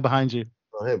saying hi behind you.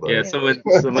 Oh, hey, buddy. Yeah, someone's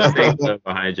saying stuff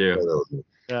behind you.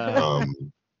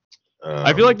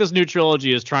 I feel like this new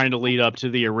trilogy is trying to lead up to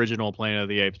the original Planet of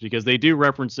the Apes, because they do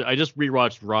reference it. I just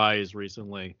rewatched Rise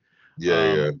recently.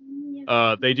 They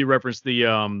do reference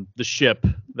the ship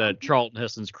that Charlton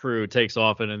Heston's crew takes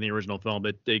off in the original film,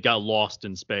 but they got lost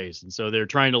in space, and so they're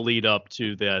trying to lead up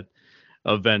to that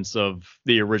events of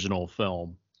the original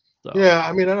film. So. Yeah,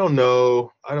 I mean, I don't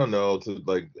know to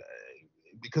like,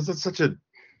 because it's such a,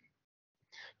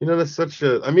 that's such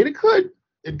a. I mean, it could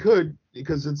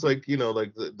because it's like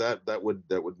like that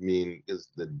would mean is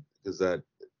that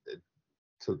it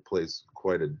took place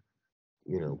quite a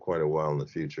while in the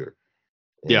future.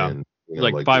 And,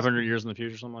 like 500 years in the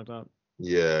future, something like that.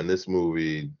 Yeah, and this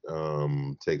movie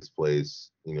takes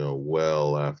place,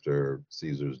 well after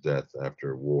Caesar's death,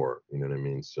 after war. You know what I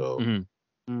mean? So,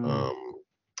 but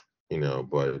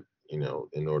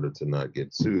in order to not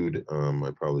get sued,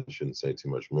 I probably shouldn't say too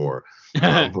much more.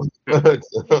 I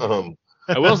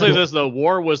will say this though: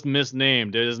 war was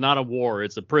misnamed. It is not a war;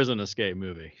 it's a prison escape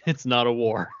movie. It's not a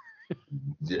war.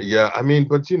 Yeah, I mean,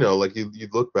 but like you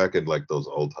look back at like those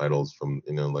old titles from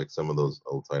like some of those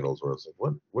old titles where I was like,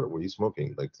 what were you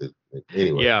smoking? Like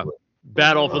anyway. Yeah.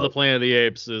 Battle for the Planet of the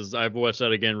Apes is, I've watched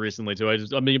that again recently too.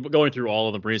 I mean, going through all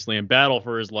of them recently, and Battle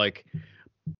for is like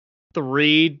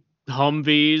 3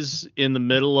 Humvees in the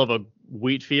middle of a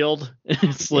wheat field.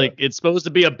 It's like, it's supposed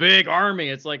to be a big army.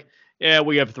 It's like, yeah,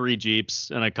 we have 3 Jeeps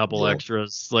and a couple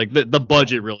extras. Like the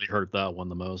budget really hurt that one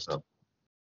the most.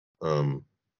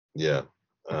 Yeah.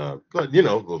 But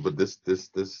but this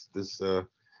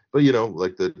but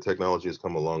like the technology has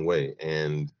come a long way,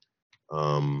 and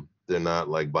they're not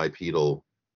like bipedal,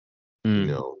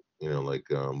 like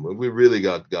we really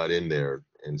got in there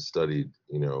and studied,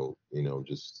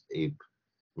 just ape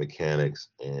mechanics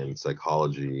and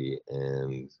psychology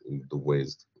and the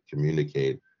ways to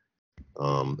communicate,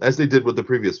 as they did with the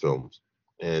previous films.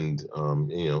 And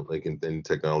like in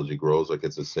technology grows, like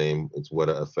it's the same. It's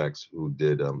Weta Effects who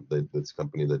did this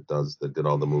company that did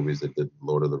all the movies. They did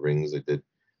Lord of the Rings. They did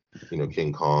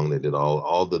King Kong. They did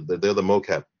all they're the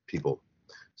mocap people.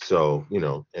 So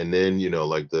and then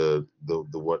like the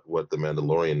what the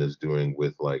Mandalorian is doing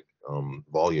with like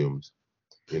volumes,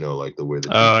 like the way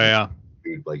that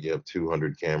like you have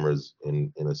 200 cameras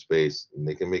in a space, and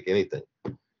they can make anything.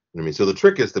 You know what I mean? So the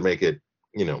trick is to make it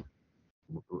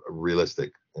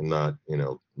realistic and not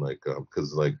like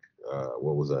because like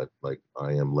what was that, like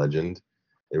I Am Legend?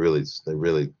 They really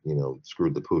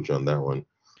screwed the pooch on that one.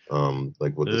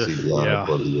 Like with the CGI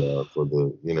for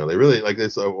the they really like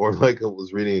this, or like I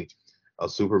was reading a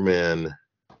Superman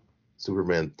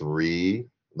 3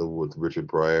 with Richard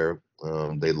Pryor.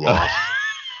 They lost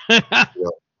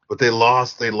but they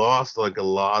lost like a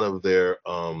lot of their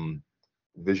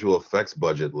visual effects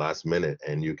budget last minute,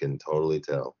 and you can totally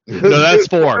tell. No, that's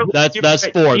 4. That's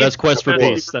 4. That's Quest for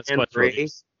Peace. That's Quest for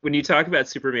Peace. When you talk about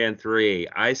Superman 3,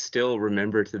 I still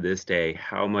remember to this day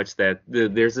how much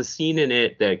there's a scene in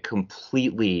it that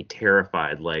completely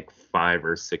terrified like 5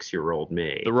 or 6-year-old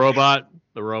me. The robot.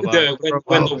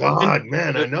 God,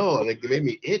 man, I know. Like it made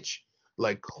me itch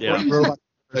like crazy.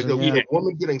 Like a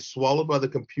woman getting swallowed by the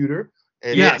computer.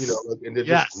 And and it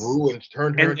just grew and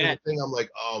turned her into a thing. I'm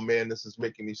like, oh man, this is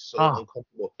making me so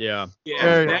uncomfortable. Yeah.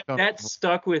 That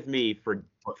stuck with me for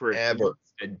forever,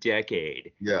 a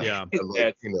decade. Yeah.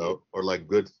 Like, or like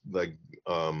good, like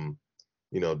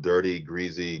dirty,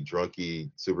 greasy, drunky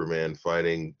Superman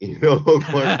fighting,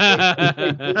 Clark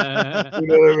Kent. You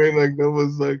know what I mean? Like that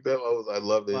was like that. I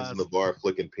loved it. He's in the bar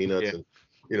flicking peanuts, and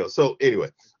So anyway.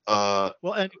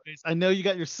 Well, anyways, I know you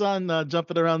got your son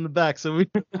jumping around the back, so we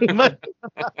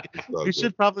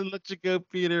should probably let you go,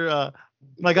 Peter.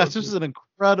 My gosh, this is an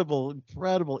incredible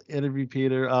interview,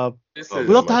 Peter.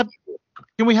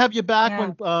 Can we have you back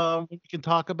when we can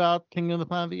talk about Kingdom of the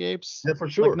Planet of the Apes? Yeah, for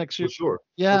sure. Like next year. For sure.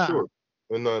 Yeah. For sure.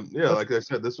 And like I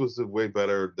said, this was way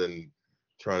better than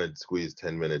trying to squeeze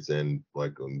 10 minutes in,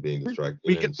 like being distracted.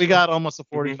 We got almost a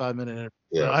 45-minute interview.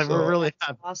 Yeah, we're really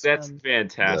happy. Awesome. That's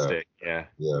fantastic. Yeah.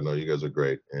 No, you guys are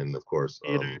great, and of course,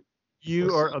 Peter,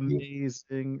 you are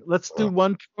amazing. Let's do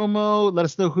one promo. Let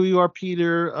us know who you are,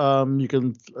 Peter. You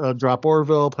can drop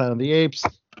Orville, Planet of the Apes.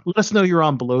 Let us know you're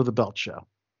on Below the Belt Show.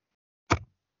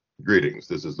 Greetings.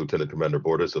 This is Lieutenant Commander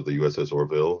Bordas of the USS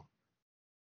Orville,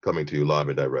 coming to you live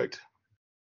and direct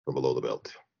from Below the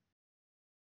Belt.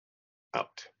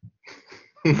 Out.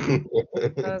 That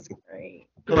was great.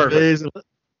 Amazing.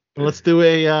 Let's do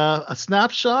a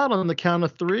snapshot on the count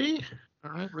of 3.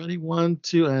 All right, ready? 1,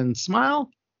 2, and smile.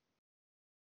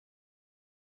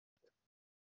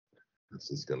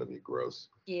 This is gonna be gross.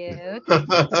 Cute.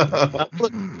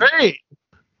 Great.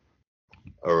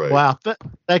 All right. Wow.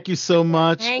 Thank you so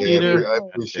much, Peter. I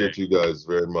appreciate you guys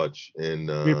very much, and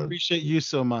we appreciate you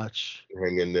so much.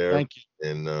 Hang in there. Thank you.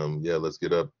 And let's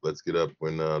get up. Let's get up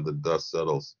when the dust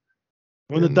settles.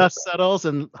 When the dust settles,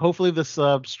 and hopefully this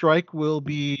strike will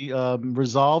be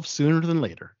resolved sooner than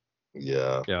later.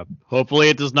 Yeah. Hopefully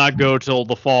it does not go till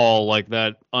the fall, like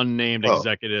that unnamed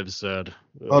executive said.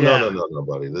 No,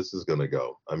 buddy. This is gonna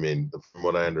go. I mean, from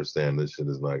what I understand, this shit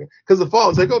is not gonna. Because the fall,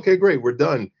 it's like, okay, great, we're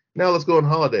done. Now let's go on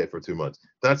holiday for 2 months.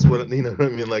 That's what I mean.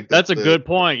 Like that's a good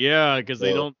point. Yeah, because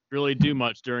they don't really do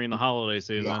much during the holiday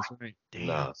season. Nah, that's right. Damn.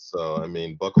 Nah. So I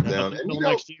mean, buckle down. Nothing until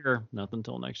next year. Nothing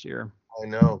until next year. I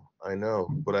know.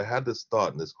 But I had this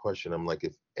thought and this question. I'm like,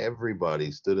 if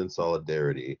everybody stood in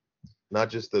solidarity, not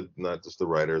just the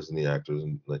writers and the actors,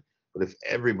 and like, but if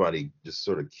everybody just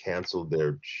sort of canceled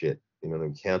their shit,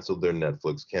 canceled their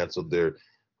Netflix, canceled their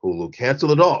Hulu,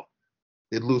 canceled it all,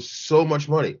 they'd lose so much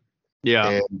money.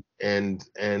 Yeah. And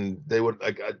they would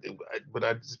like,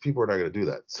 people are not going to do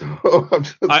that. So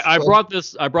I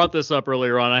brought this up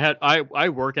earlier on. I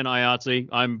work in IATSE.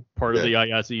 I'm part of the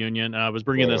IATSE union, and I was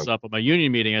bringing this up at my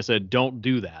union meeting. I said, don't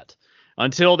do that.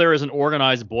 until there is an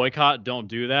organized boycott, don't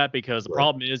do that, because the Right.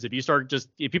 problem is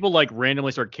if people like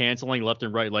randomly start canceling left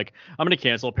and right, like I'm going to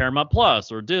cancel Paramount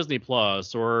Plus or Disney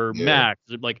Plus or Yeah. Max.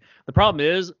 Like the problem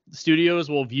is studios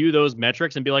will view those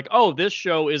metrics and be like, oh, this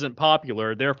show isn't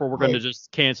popular, therefore we're going to Right.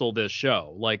 just cancel this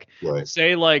show. Like Right.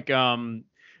 say like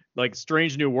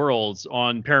Strange New Worlds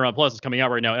on Paramount Plus is coming out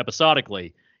right now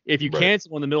episodically. If you Right.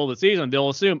 cancel in the middle of the season, they'll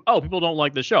assume, oh, people don't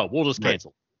like the show, we'll just Right.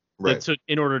 cancel. Right.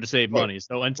 In order to save Right. money.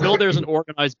 So until there's an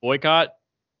organized boycott,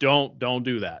 don't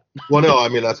do that. Well, no, I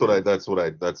mean that's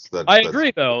I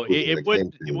agree though. It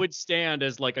would stand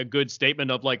as like a good statement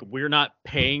of like, we're not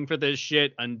paying for this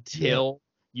shit until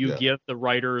you give the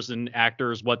writers and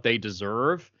actors what they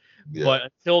deserve. Yeah. But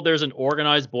until there's an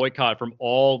organized boycott from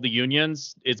all the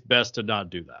unions, it's best to not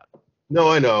do that. No,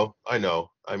 I know.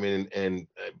 I mean, and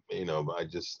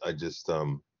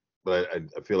but I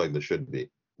feel like there should be.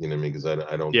 You know what I mean? Because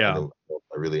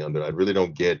I really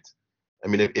don't get. I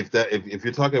mean, if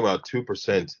you're talking about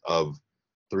 2% of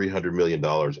 $300 million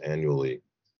annually,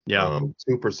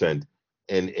 2%,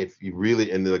 and if you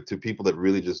really, and like to people that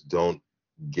really just don't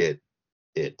get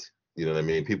it, you know what I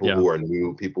mean? People who are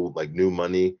new, people like new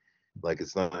money, like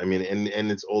it's not. I mean,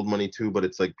 and it's old money too, but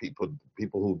it's like people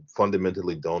who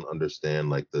fundamentally don't understand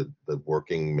like the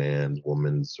working man,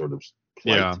 woman sort of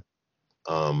plight.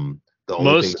 The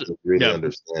only thing that they really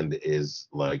understand is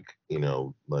like,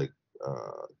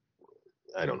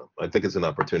 I don't know. I think it's an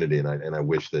opportunity, and I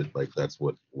wish that like that's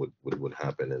what would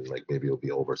happen, and like maybe it'll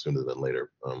be over sooner than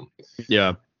later.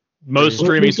 Most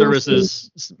streaming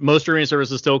services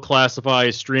still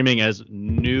classify streaming as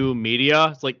new media.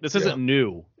 It's like this isn't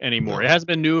new anymore. No. It hasn't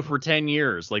been new for 10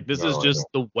 years. Like this is just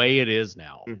the way it is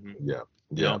now. Yeah.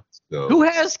 You know? So, who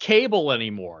has cable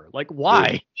anymore? Like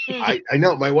why? I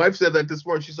know. My wife said that this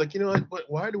morning. She's like,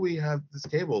 why do we have this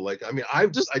cable? Like, I mean,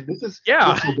 this is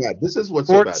what's so bad. This is what's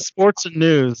so bad. Sports and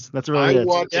news. That's really I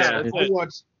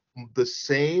watch the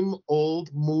same old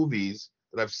movies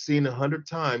that I've seen 100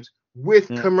 times with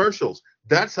commercials.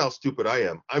 That's how stupid I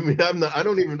am. I mean, I'm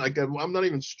not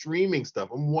even streaming stuff.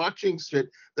 I'm watching shit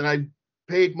that I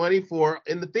paid money for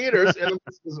in the theaters, and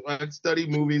I study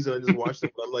movies and I just watch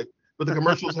them. But I'm like, but the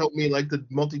commercials help me like to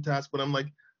multitask. But I'm like,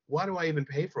 why do I even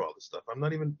pay for all this stuff? I'm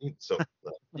not even so.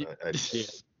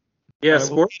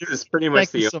 Sports is pretty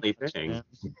much the only thing.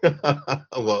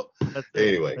 Well,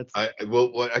 anyway,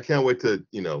 I can't wait to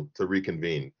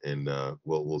reconvene, and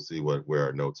we'll see where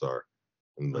our notes are.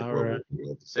 And like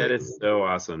that is so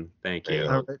awesome. Thank you.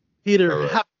 All right. Peter,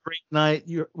 have a great night.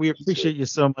 We appreciate you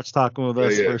so much talking with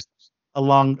us for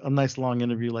a nice long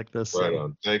interview like this. Right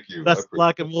on. Thank you. Best of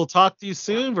luck, and we'll talk to you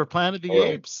soon for Planet of the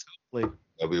Apes. Hopefully.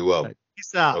 That'll be well. Right.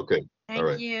 Peace out. Okay.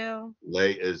 Thank you.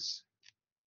 Later.